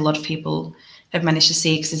I think a lot of people have managed to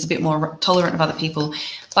see because it's a bit more tolerant of other people.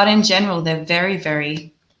 But in general, they're very,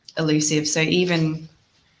 very elusive. So even,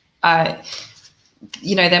 there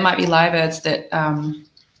might be lyrebirds that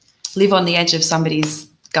live on the edge of somebody's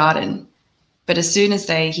garden, but as soon as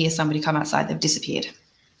they hear somebody come outside, they've disappeared.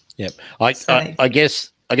 Yep. I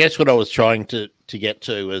guess what I was trying to get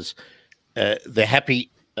to is they're happy.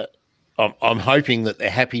 I'm hoping that they're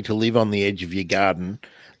happy to live on the edge of your garden.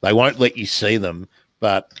 They won't let you see them,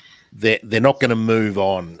 but they're not going to move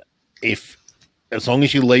on. As long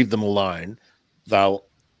as you leave them alone, they'll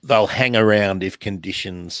hang around if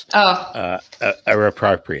conditions are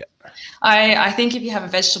appropriate. I think if you have a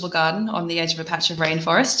vegetable garden on the edge of a patch of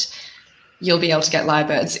rainforest, you'll be able to get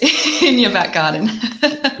lyrebirds in your back garden.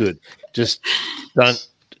 Good. Just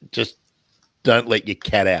don't let your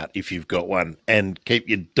cat out if you've got one, and keep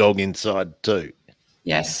your dog inside too.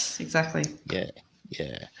 Yes, exactly. Yeah.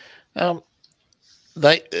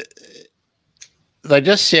 They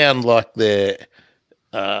just sound like they're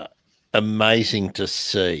amazing to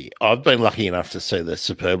see. I've been lucky enough to see the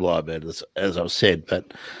superb lyrebird, as I've said,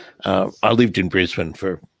 but I lived in Brisbane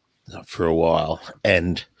for a while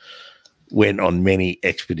and went on many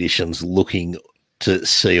expeditions looking to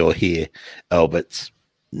see or hear Alberts.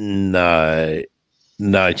 No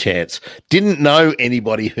chance. Didn't know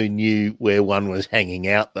anybody who knew where one was hanging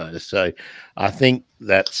out though, so I think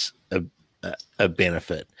that's a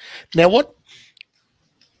benefit. Now, what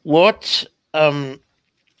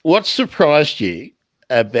surprised you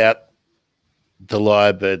about the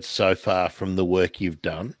lyrebirds so far from the work you've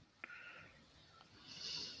done?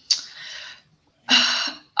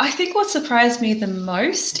 I think what surprised me the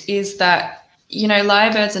most is that,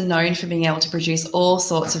 lyrebirds are known for being able to produce all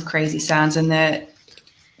sorts of crazy sounds, and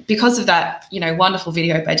because of that, wonderful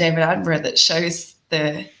video by David Attenborough that shows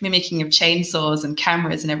the mimicking of chainsaws and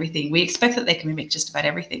cameras and everything, we expect that they can mimic just about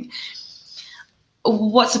everything.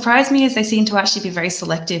 What surprised me is they seem to actually be very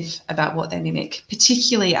selective about what they mimic,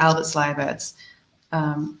 particularly Albert's lyrebirds.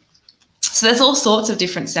 So there's all sorts of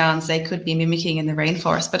different sounds they could be mimicking in the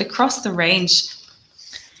rainforest, but across the range,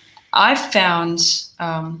 I've found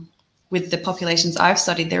with the populations I've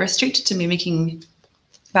studied, they're restricted to mimicking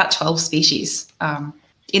about 12 species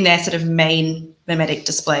in their sort of main mimetic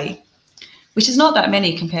display, which is not that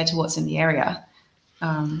many compared to what's in the area.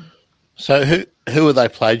 So who are they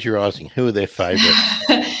plagiarising? Who are their favourites?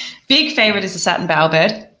 Big favourite is the satin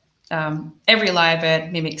bowerbird. Every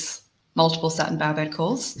lyrebird mimics multiple satin bowerbird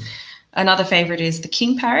calls. Another favourite is the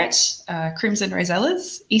king parrot, crimson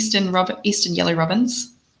rosellas, eastern yellow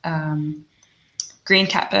robins. Green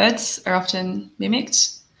catbirds are often mimicked.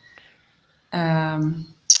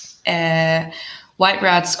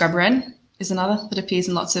 White-browed scrub wren is another that appears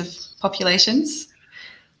in lots of populations.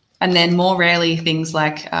 And then more rarely things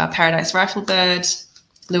like paradise riflebird,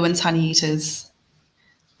 Lewin's honeyeaters,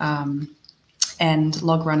 and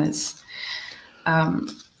log runners.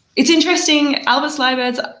 It's interesting, Albert's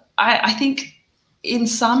lyrebirds, I think in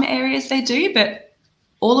some areas they do, but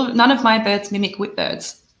none of my birds mimic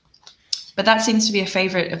whipbirds. But that seems to be a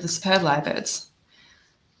favourite of the superb lyrebirds.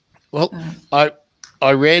 Well,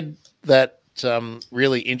 I read that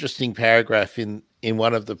really interesting paragraph in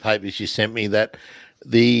one of the papers you sent me that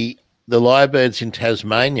the lyrebirds in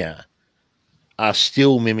Tasmania are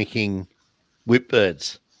still mimicking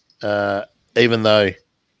whipbirds, even though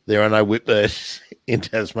there are no whipbirds in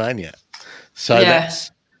Tasmania. So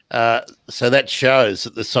so that shows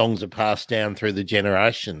that the songs are passed down through the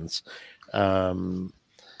generations.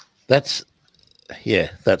 That's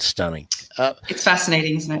stunning. It's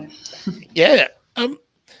fascinating, isn't it? Yeah.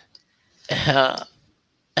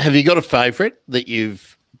 Have you got a favourite that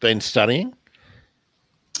you've been studying?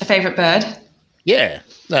 A favourite bird? Yeah.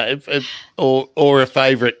 No, or a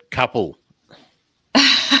favourite couple.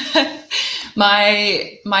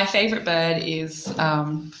 My favourite bird is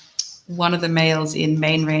one of the males in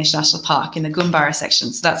Main Range National Park in the Goombara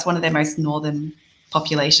section. So that's one of their most northern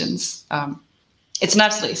populations. It's an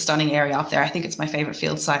absolutely stunning area up there. I think it's my favourite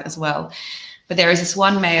field site as well. But there is this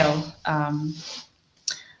one male.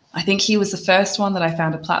 I think he was the first one that I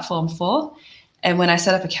found a platform for. And when I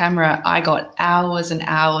set up a camera, I got hours and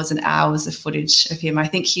hours and hours of footage of him. I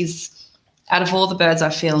think out of all the birds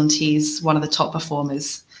I've filmed, he's one of the top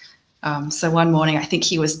performers. So one morning, I think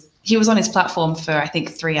he was on his platform for, I think,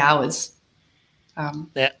 3 hours.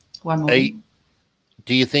 One morning.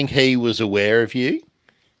 Do you think he was aware of you?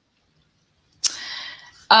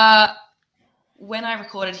 When I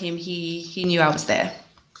recorded him, he knew I was there.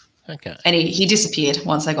 Okay. And he disappeared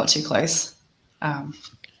once I got too close.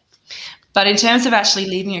 But in terms of actually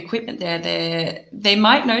leaving equipment there, they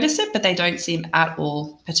might notice it, but they don't seem at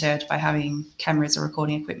all perturbed by having cameras or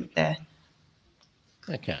recording equipment there.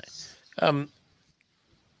 Okay.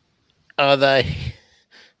 Are they?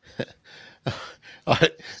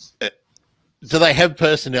 Do they have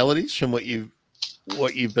personalities from what you've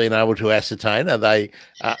been able to ascertain? Are they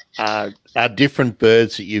are different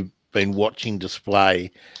birds that you've been watching display?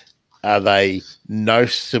 Are they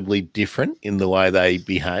noticeably different in the way they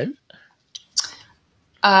behave?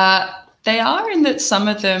 They are, in that some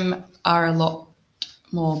of them are a lot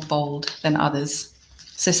more bold than others.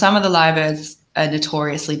 So some of the lyrebirds are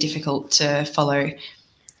notoriously difficult to follow.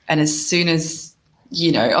 And as soon as,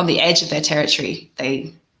 on the edge of their territory,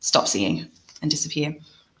 they stop singing and disappear.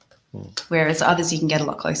 Whereas others you can get a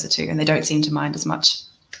lot closer to, and they don't seem to mind as much.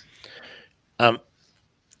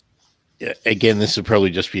 Again, this will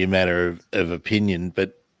probably just be a matter of opinion,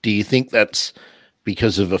 but do you think that's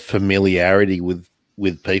because of a familiarity with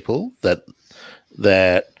people that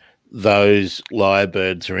those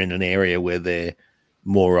lyrebirds are in an area where they're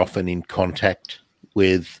more often in contact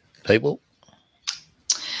with people?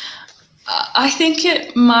 I think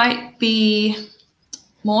it might be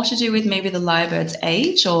more to do with maybe the lyrebird's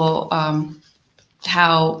age or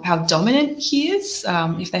how dominant he is.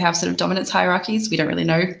 If they have sort of dominance hierarchies, we don't really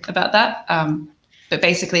know about that. But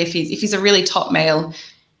basically, if he's a really top male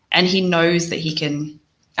and he knows that he can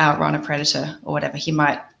outrun a predator or whatever, he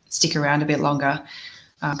might stick around a bit longer.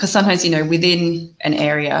 Because sometimes, within an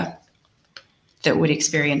area that would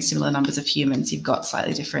experience similar numbers of humans, you've got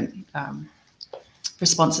slightly different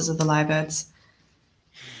responses of the lyrebirds.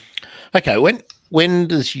 Okay, when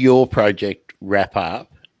does your project wrap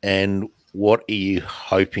up, and what are you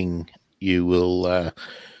hoping you will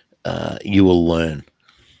learn?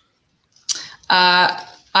 I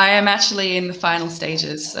am actually in the final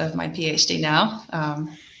stages of my PhD now.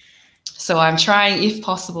 So I'm trying, if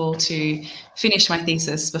possible, to finish my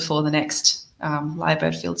thesis before the next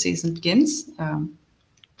lyrebird field season begins.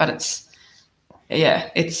 But it's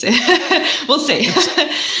we'll see.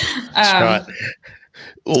 That's right.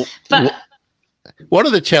 Well, but what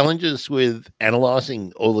are the challenges with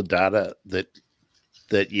analysing all the data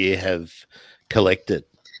that you have collected?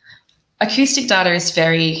 Acoustic data is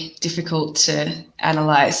very difficult to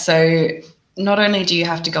analyse. So not only do you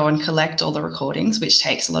have to go and collect all the recordings, which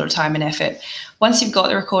takes a lot of time and effort, once you've got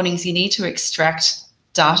the recordings, you need to extract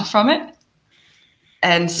data from it.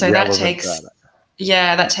 And so that takes,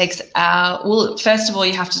 well, first of all,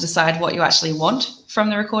 you have to decide what you actually want from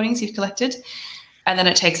the recordings you've collected. And then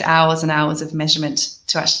it takes hours and hours of measurement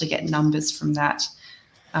to actually get numbers from that.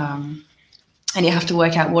 And you have to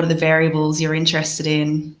work out what are the variables you're interested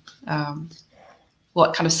in,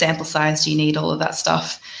 what kind of sample size do you need, all of that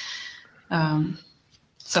stuff.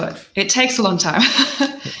 So it takes a long time.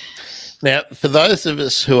 Now, for those of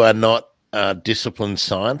us who are not disciplined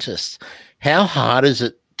scientists, how hard is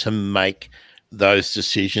it to make those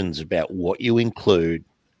decisions about what you include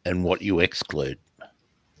and what you exclude?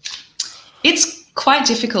 It's quite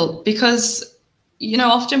difficult because,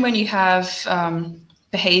 often when you have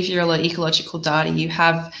behavioral or ecological data, you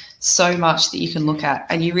have so much that you can look at,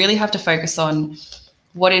 and you really have to focus on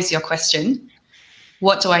what is your question?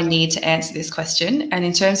 What do I need to answer this question? And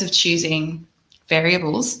in terms of choosing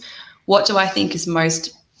variables, what do I think is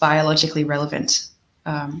most biologically relevant,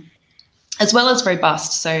 as well as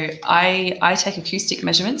robust? So I take acoustic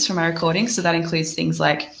measurements from my recordings. So that includes things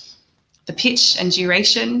like the pitch and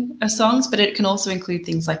duration of songs, but it can also include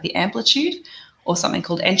things like the amplitude or something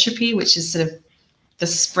called entropy, which is sort of the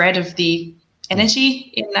spread of the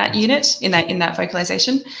energy in that unit, in that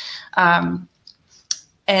vocalization.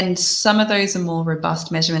 And some of those are more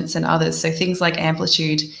robust measurements than others. So things like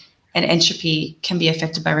amplitude and entropy can be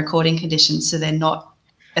affected by recording conditions, so they're not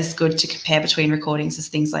as good to compare between recordings as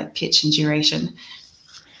things like pitch and duration.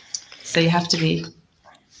 So you have to be,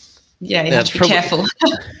 have to be careful.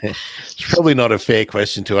 It's probably not a fair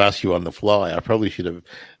question to ask you on the fly. I probably should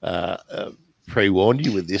have pre-warned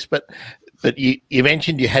you with this, but you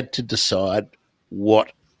mentioned you had to decide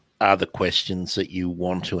what are the questions that you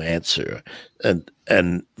want to answer,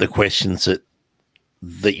 and the questions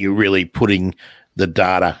that you're really putting the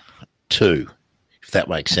data to, if that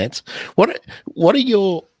makes sense. What are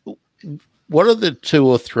the 2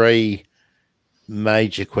 or 3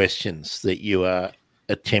 major questions that you are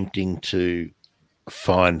attempting to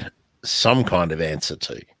find some kind of answer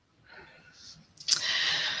to?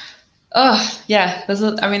 Oh, yeah. There's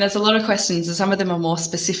a lot of questions, and some of them are more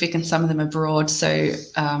specific and some of them are broad. So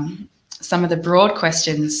some of the broad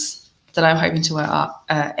questions that I'm hoping to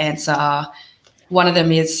answer are, one of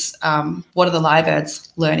them is, what are the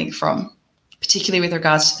lyrebirds learning from, particularly with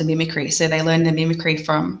regards to the mimicry? So they learn the mimicry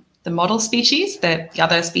from the model species, the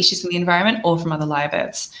other species in the environment, or from other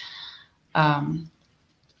lyrebirds. And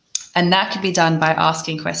that can be done by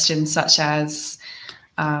asking questions such as,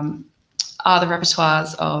 are the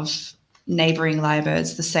repertoires of neighbouring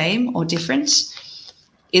lyrebirds the same or different?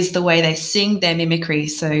 Is the way they sing their mimicry,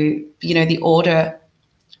 so the order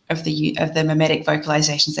of the mimetic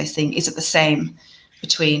vocalizations they sing, is it the same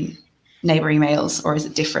between neighbouring males or is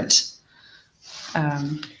it different?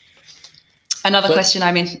 Another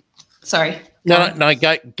question. Sorry. No,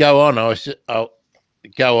 go on.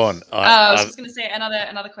 Go on. I was just going to say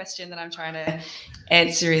another question that I'm trying to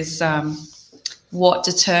answer is, what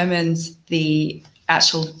determines the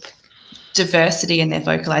actual diversity in their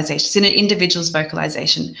vocalizations, in an individual's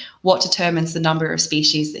vocalization? What determines the number of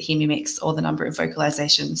species that he mimics, or the number of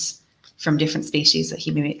vocalizations from different species that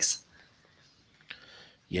he mimics?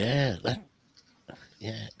 Yeah.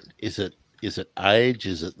 Is it age?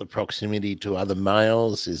 Is it the proximity to other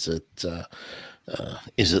males? Is it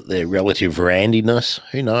their relative randiness?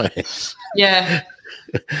 Who knows? Yeah.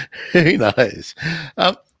 Who knows?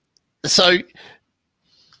 So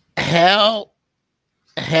how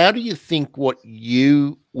do you think what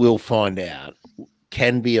you will find out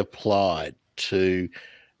can be applied to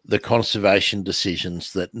the conservation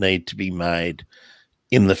decisions that need to be made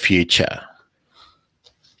in the future?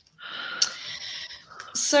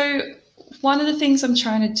 So one of the things I'm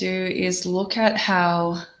trying to do is look at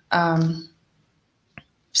how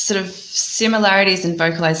sort of similarities in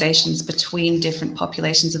vocalizations between different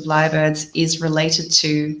populations of lyrebirds is related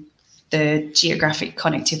to the geographic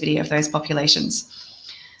connectivity of those populations.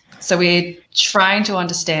 So we're trying to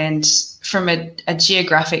understand from a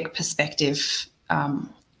geographic perspective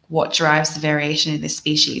what drives the variation in this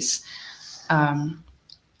species.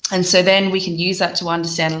 And so then we can use that to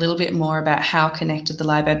understand a little bit more about how connected the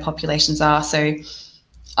lyrebird populations are. So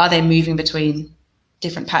are they moving between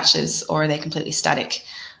different patches, or are they completely static?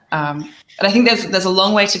 And I think there's a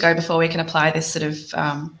long way to go before we can apply this sort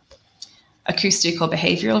of acoustic or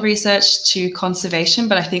behavioral research to conservation,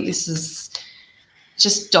 but I think this is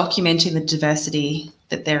just documenting the diversity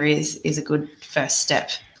that there is a good first step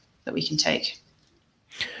that we can take.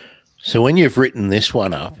 So when you've written this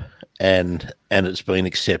one up and it's been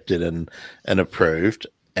accepted and approved,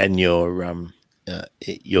 your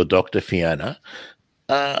doctor, Fiona,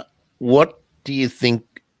 what do you think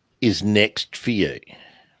is next for you?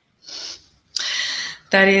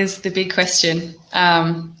 That is the big question.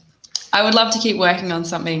 I would love to keep working on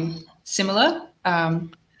something similar.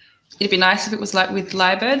 It'd be nice if it was like with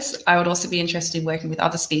lyrebirds. I would also be interested in working with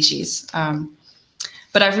other species.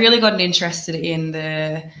 But I've really gotten interested in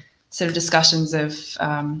the sort of discussions of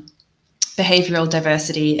behavioural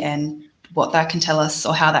diversity and what that can tell us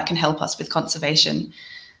or how that can help us with conservation.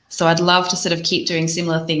 So I'd love to sort of keep doing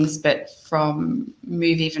similar things, but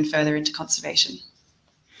move even further into conservation.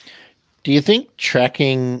 Do you think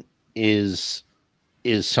tracking is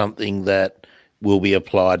something that will be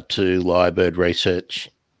applied to lyrebird research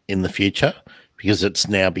in the future? Because it's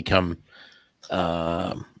now become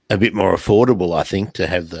a bit more affordable, I think, to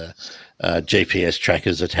have the GPS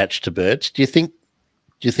trackers attached to birds. Do you think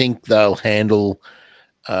they'll handle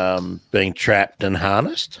being trapped and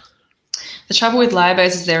harnessed? The trouble with lyrebirds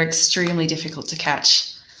is they're extremely difficult to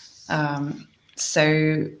catch.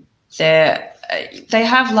 So they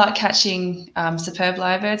have luck catching superb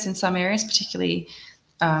lyrebirds in some areas, particularly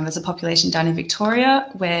there's a population down in Victoria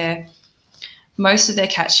where most of their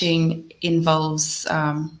catching involves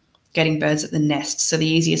getting birds at the nest. So the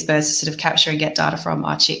easiest birds to sort of capture and get data from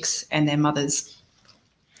are chicks and their mothers.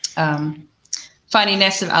 Finding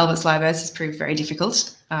nests of Albert's lyrebirds has proved very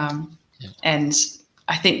difficult. And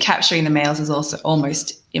I think capturing the males is also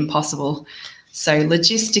almost impossible. So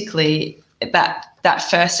logistically, that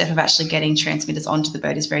first step of actually getting transmitters onto the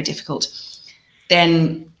bird is very difficult.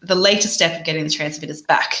 Then the later step of getting the transmitters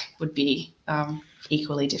back would be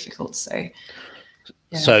equally difficult. So,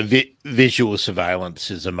 yeah. So visual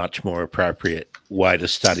surveillance is a much more appropriate way to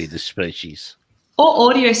study the species. Or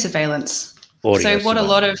audio surveillance.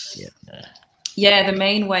 The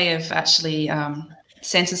main way of actually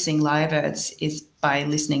censusing lyrebirds is by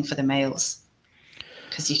listening for the males,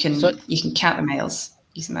 because you can count the males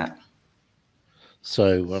using that.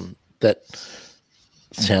 So that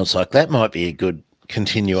sounds like that might be a good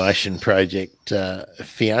continuation project,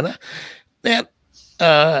 Fiona. Now,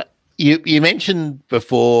 you mentioned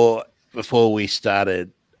before we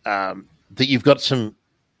started that you've got some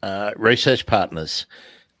research partners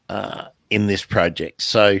in this project.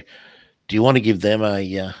 So do you want to give them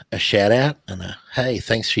a shout out and a hey,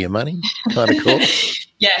 thanks for your money kind of call?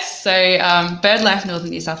 Yes. So BirdLife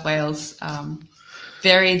Northern New South Wales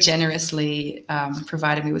very generously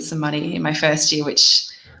provided me with some money in my first year, which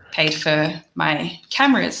paid for my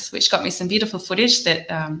cameras, which got me some beautiful footage that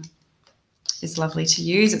is lovely to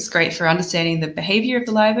use. It's great for understanding the behaviour of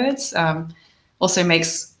the lyrebirds. Also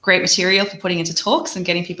makes great material for putting into talks and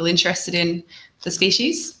getting people interested in the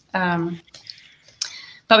species.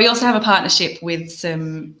 But we also have a partnership with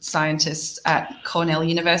some scientists at Cornell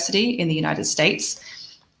University in the United States.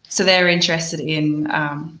 So they're interested in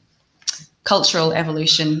cultural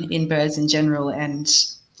evolution in birds in general, and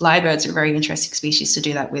lyrebirds are a very interesting species to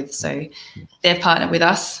do that with. So they've partnered with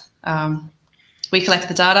us. We collect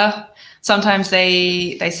the data. Sometimes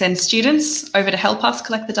they send students over to help us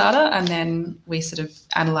collect the data, and then we sort of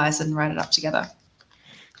analyse and write it up together.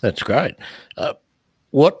 That's great.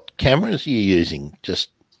 What cameras are you using?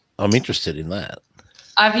 I'm interested in that.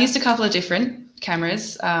 I've used a couple of different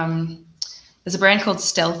cameras. There's a brand called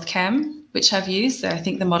Stealth Cam, which I've used. I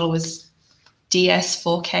think the model was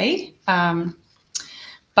DS4K.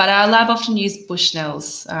 But our lab often used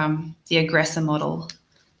Bushnell's, the Aggressor model,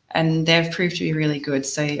 and they've proved to be really good.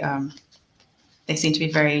 So they seem to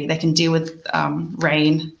be they can deal with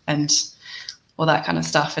rain and all that kind of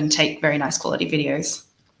stuff and take very nice quality videos.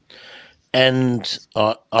 And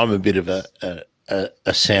I'm a bit of a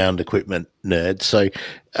sound equipment nerd. So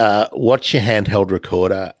what's your handheld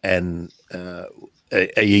recorder, and are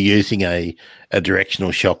you using a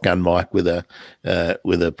directional shotgun mic with a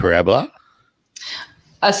parabola?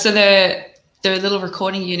 So the little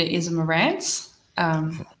recording unit is a Marantz.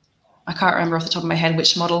 I can't remember off the top of my head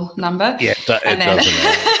which model number. Yeah, it doesn't matter.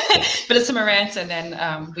 But it's a Marantz, and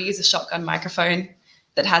then we use a shotgun microphone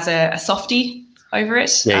that has a softy over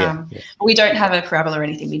it. Yeah. We don't have a parabola or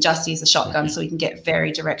anything. We just use a shotgun, so we can get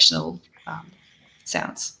very directional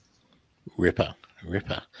sounds. Ripper.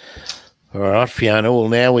 All right, Fiona. Well,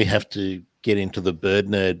 now we have to get into the bird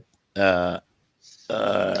nerd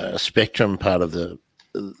spectrum part of the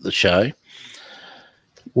show.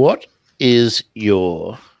 What is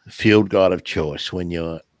your field guide of choice when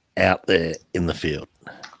you're out there in the field?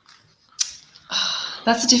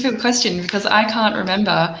 That's a difficult question because I can't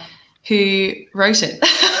remember who wrote it.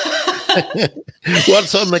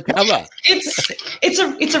 What's on the cover?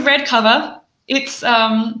 It's a red cover. It's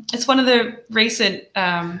one of the recent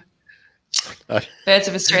Birds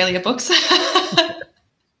of Australia books.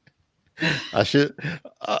 I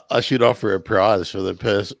should offer a prize for the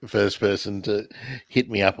first person to hit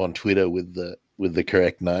me up on Twitter with the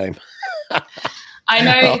correct name. I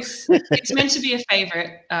know it's meant to be a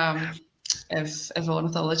favourite of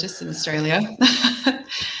ornithologists in Australia.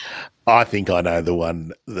 I think I know the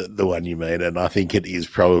one you mean, and I think it is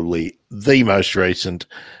probably the most recent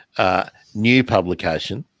new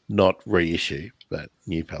publication, not reissue, but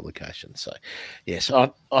new publication. So, yes,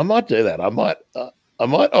 I might do that. I might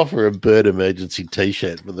offer a bird emergency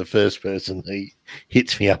T-shirt for the first person who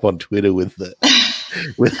hits me up on Twitter with the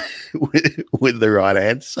with the right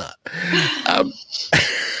answer.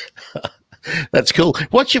 That's cool.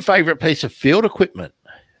 What's your favourite piece of field equipment?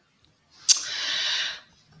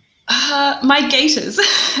 My gaiters,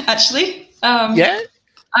 actually. Yeah?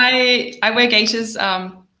 I wear gaiters.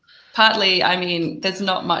 Partly, I mean, there's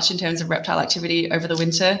not much in terms of reptile activity over the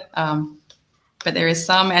winter, but there is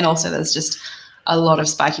some, and also there's just a lot of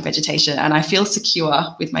spiky vegetation, and I feel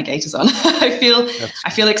secure with my gaiters on. I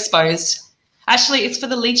feel exposed. Actually, it's for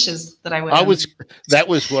the leeches that I wear. That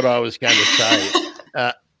was what I was going to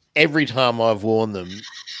say. Every time I've worn them,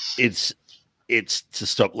 it's to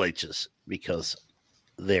stop leeches because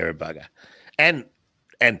they're a bugger, and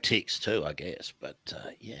ticks too, I guess. But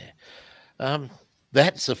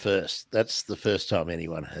that's the first. That's the first time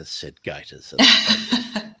anyone has said gaiters.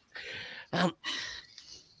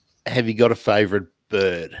 Have you got a favourite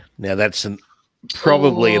bird? Now that's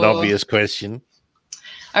probably an obvious question.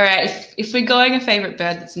 All right, if we're going a favourite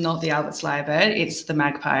bird that's not the Albert's lyrebird, it's the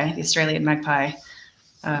magpie, the Australian magpie.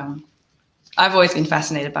 I've always been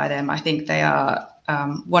fascinated by them. I think they are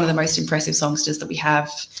one of the most impressive songsters that we have,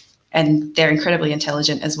 and they're incredibly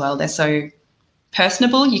intelligent as well. They're so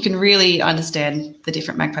personable. You can really understand the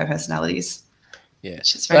different magpie personalities. Yeah,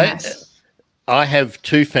 which is very nice. I have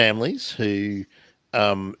two families who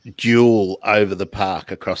duel over the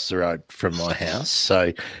park across the road from my house.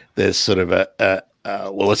 So there's sort of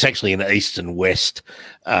well, it's actually an east and west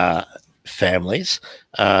families.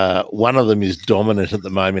 One of them is dominant at the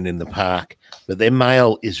moment in the park, but their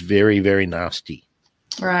male is very, very nasty.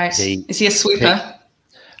 Right. Is he a swooper?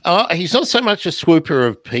 He's not so much a swooper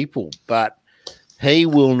of people, but he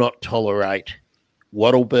will not tolerate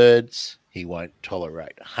wattlebirds. He won't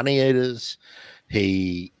tolerate honeyeaters.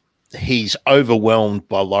 He's overwhelmed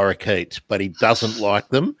by lorikeets, but he doesn't like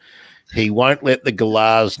them. He won't let the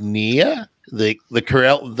galahs near. The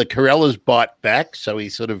corellas bite back, so he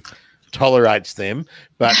sort of tolerates them,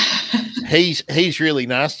 but he's really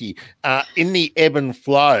nasty. In the ebb and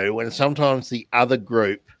flow, when sometimes the other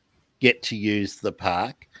group get to use the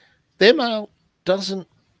park, their male doesn't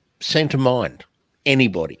seem to mind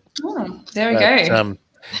anybody. Oh, there we go.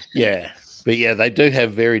 Yeah, but yeah, they do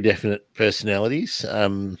have very definite personalities.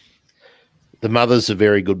 The mothers are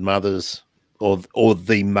very good mothers, or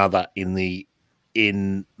the mother in the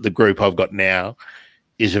group I've got now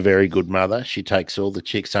is a very good mother. She takes all the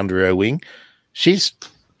chicks under her wing. She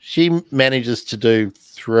manages to do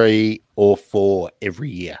 3 or 4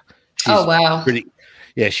 every year. Oh wow!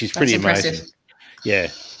 She's pretty amazing.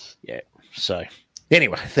 Yeah. So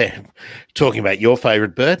anyway, they're talking about your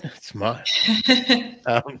favourite bird. It's mine.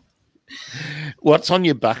 What's on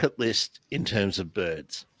your bucket list in terms of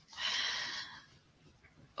birds?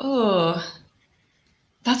 Oh,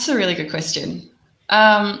 that's a really good question.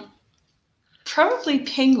 Probably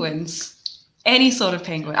penguins. Any sort of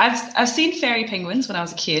penguin. I've seen fairy penguins when I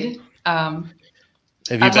was a kid. Have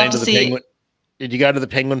you been to the penguin? Did you go to the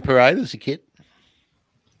penguin parade as a kid?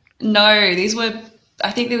 No, I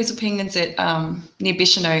think there was penguins at near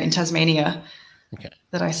Bicheno in Tasmania. Okay.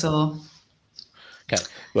 That I saw. Okay.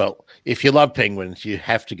 Well, if you love penguins, you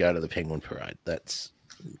have to go to the penguin parade.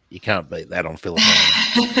 You can't beat that on Philippines.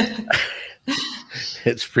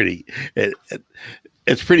 It's pretty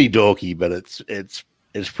dorky, but it's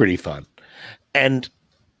pretty fun. And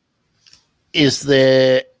is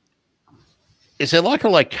there like a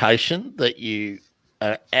location that you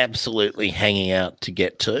are absolutely hanging out to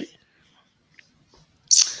get to?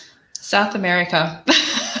 South America.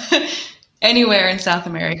 Anywhere in South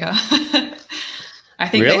America. I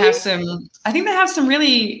think they have some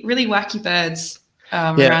really, really wacky birds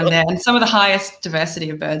around there, and some of the highest diversity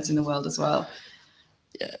of birds in the world as well.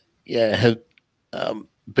 Yeah.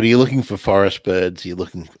 But are you looking for forest birds? Are you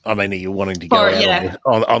wanting to go out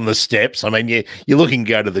on the steppes? I mean, you're looking to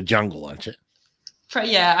go to the jungle, aren't you?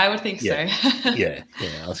 Yeah, I would think so. Yeah.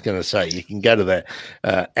 I was going to say you can go to the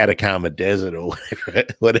Atacama Desert or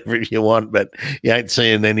whatever you want, but you ain't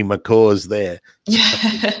seeing any macaws there.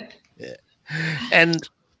 Yeah. Yeah. And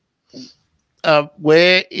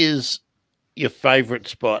where is your favourite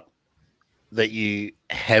spot that you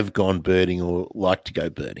have gone birding or like to go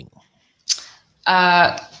birding?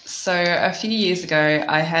 So a few years ago,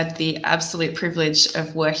 I had the absolute privilege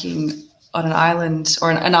of working on an island,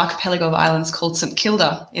 or an archipelago of islands called St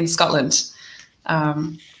Kilda in Scotland,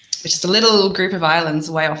 which is a little group of islands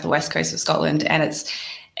way off the west coast of Scotland, and it's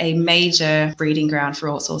a major breeding ground for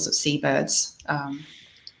all sorts of seabirds.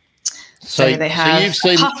 So they have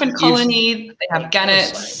a puffin colony, they have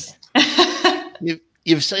gannets.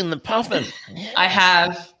 You've seen the puffin. Yeah. I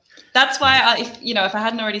have. That's why, if I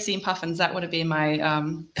hadn't already seen puffins, that would have been my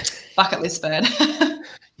bucket list bird.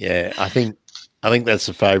 Yeah, I think that's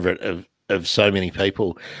the favourite of so many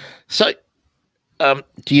people. So,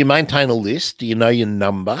 do you maintain a list? Do you know your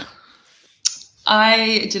number?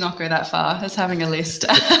 I do not go that far as having a list.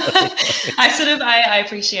 I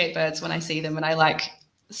appreciate birds when I see them, and I like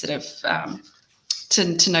sort of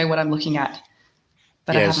to know what I'm looking at,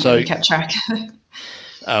 but I haven't really kept track.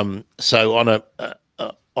 So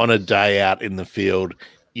on a day out in the field,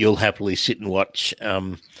 you'll happily sit and watch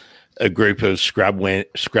a group of scrub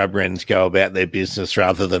wrens go about their business,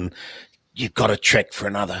 rather than you've got to trek for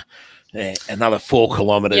another 4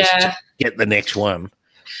 kilometres to get the next one.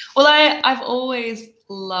 Well, I've always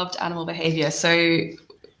loved animal behaviour. So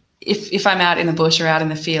if I'm out in the bush or out in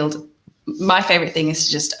the field, my favourite thing is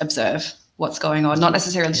to just observe what's going on, not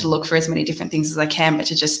necessarily to look for as many different things as I can, but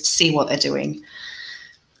to just see what they're doing.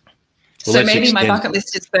 Well, so maybe my bucket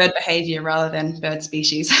list is bird behaviour rather than bird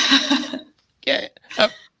species. Yeah.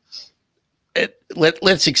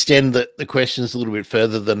 Let's extend the questions a little bit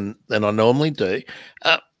further than I normally do.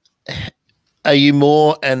 Are you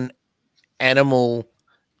more an animal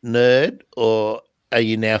nerd, or are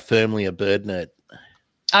you now firmly a bird nerd?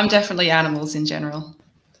 I'm definitely animals in general.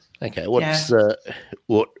 Okay. What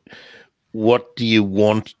do you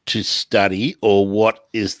want to study, or what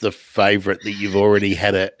is the favourite that you've already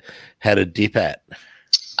had a dip at?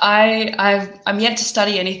 I'm yet to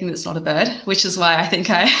study anything that's not a bird, which is why I think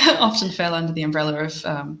I often fell under the umbrella of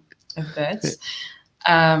birds.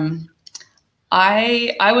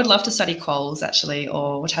 I would love to study quolls, actually,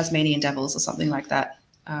 or Tasmanian devils or something like that.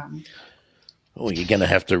 You're going to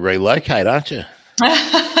have to relocate, aren't you?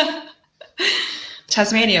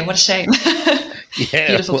 Tasmania, what a shame. Yeah,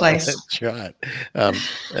 beautiful place. That's right. A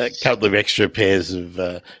couple of extra pairs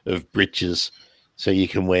of breeches, so you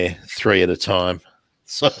can wear 3 at a time.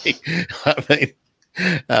 So, I mean,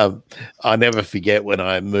 I never forget when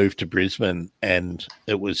I moved to Brisbane and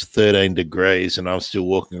it was 13 degrees and I was still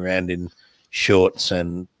walking around in shorts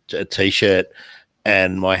and a t-shirt,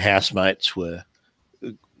 and my housemates were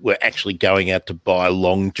actually going out to buy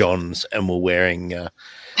long johns and were wearing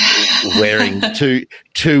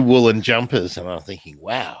two woolen jumpers, and I'm thinking,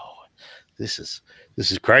 wow, this is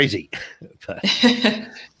crazy. But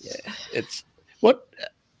yeah, it's what.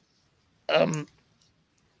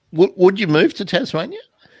 Would you move to Tasmania?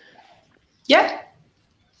 Yeah.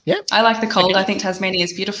 Yeah. I like the cold. Okay. I think Tasmania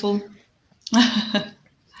is beautiful.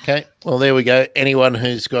 Okay. Well, there we go. Anyone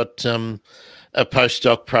who's got a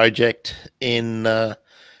postdoc project in the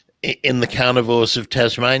carnivores of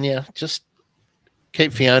Tasmania, just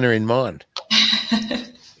keep Fiona in mind.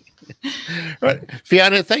 Right.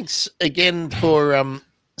 Fiona, thanks again for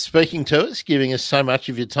speaking to us, giving us so much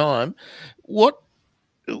of your time.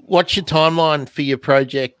 What's your timeline for your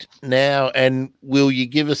project now, and will you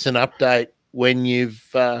give us an update when you've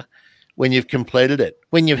completed it,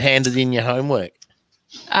 when you've handed in your homework?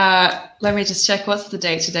 Let me just check. What's the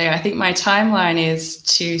date today? I think my timeline is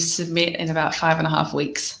to submit in about 5.5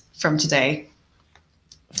 weeks from today.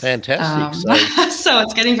 Fantastic. So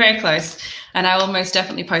it's getting very close, and I will most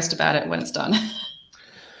definitely post about it when it's done.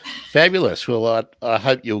 Fabulous. Well, I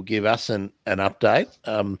hope you'll give us an update.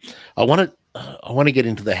 I want to get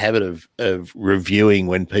into the habit of reviewing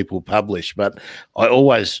when people publish, but I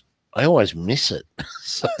always miss it.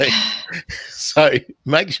 So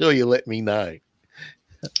make sure you let me know.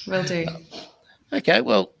 Will do. Okay.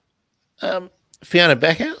 Well, Fiona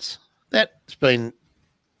Backhouse, that's been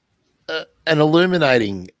an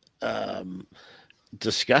illuminating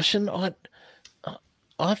discussion.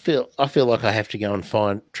 I feel like I have to go and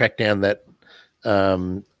track down that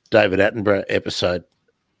David Attenborough episode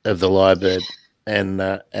of the Lyrebird and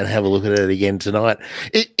have a look at it again tonight.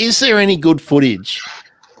 Is there any good footage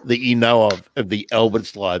that you know of the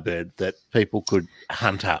Albert's Lyrebird that people could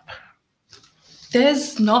hunt up?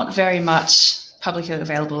 There's not very much publicly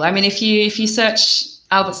available. I mean, if you search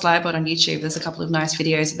Albert's Lyrebird on YouTube, there's a couple of nice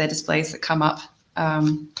videos of their displays that come up.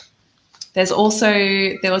 There was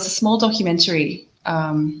a small documentary.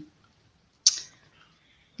 I'm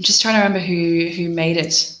just trying to remember who made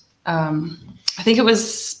it. I think it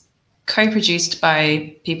was co-produced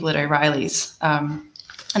by people at O'Reilly's, and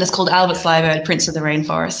it's called Albert's Lyrebird, Prince of the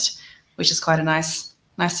Rainforest, which is quite a nice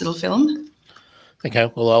little film.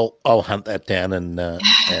 Okay, well, I'll hunt that down and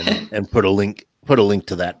put a link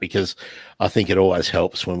to that, because I think it always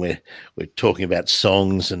helps when we're talking about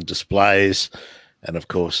songs and displays, and of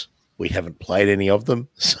course we haven't played any of them,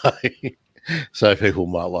 so people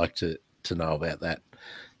might like to know about that.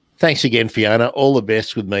 Thanks again, Fiona. All the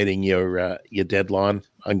best with meeting your deadline.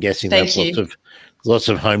 I'm guessing that's lots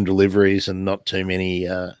of home deliveries and not too many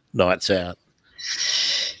nights out.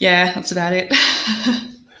 Yeah, that's about it.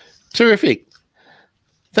 Terrific.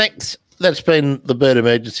 Thanks. That's been the Bird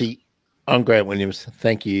Emergency. I'm Grant Williams.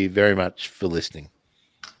 Thank you very much for listening.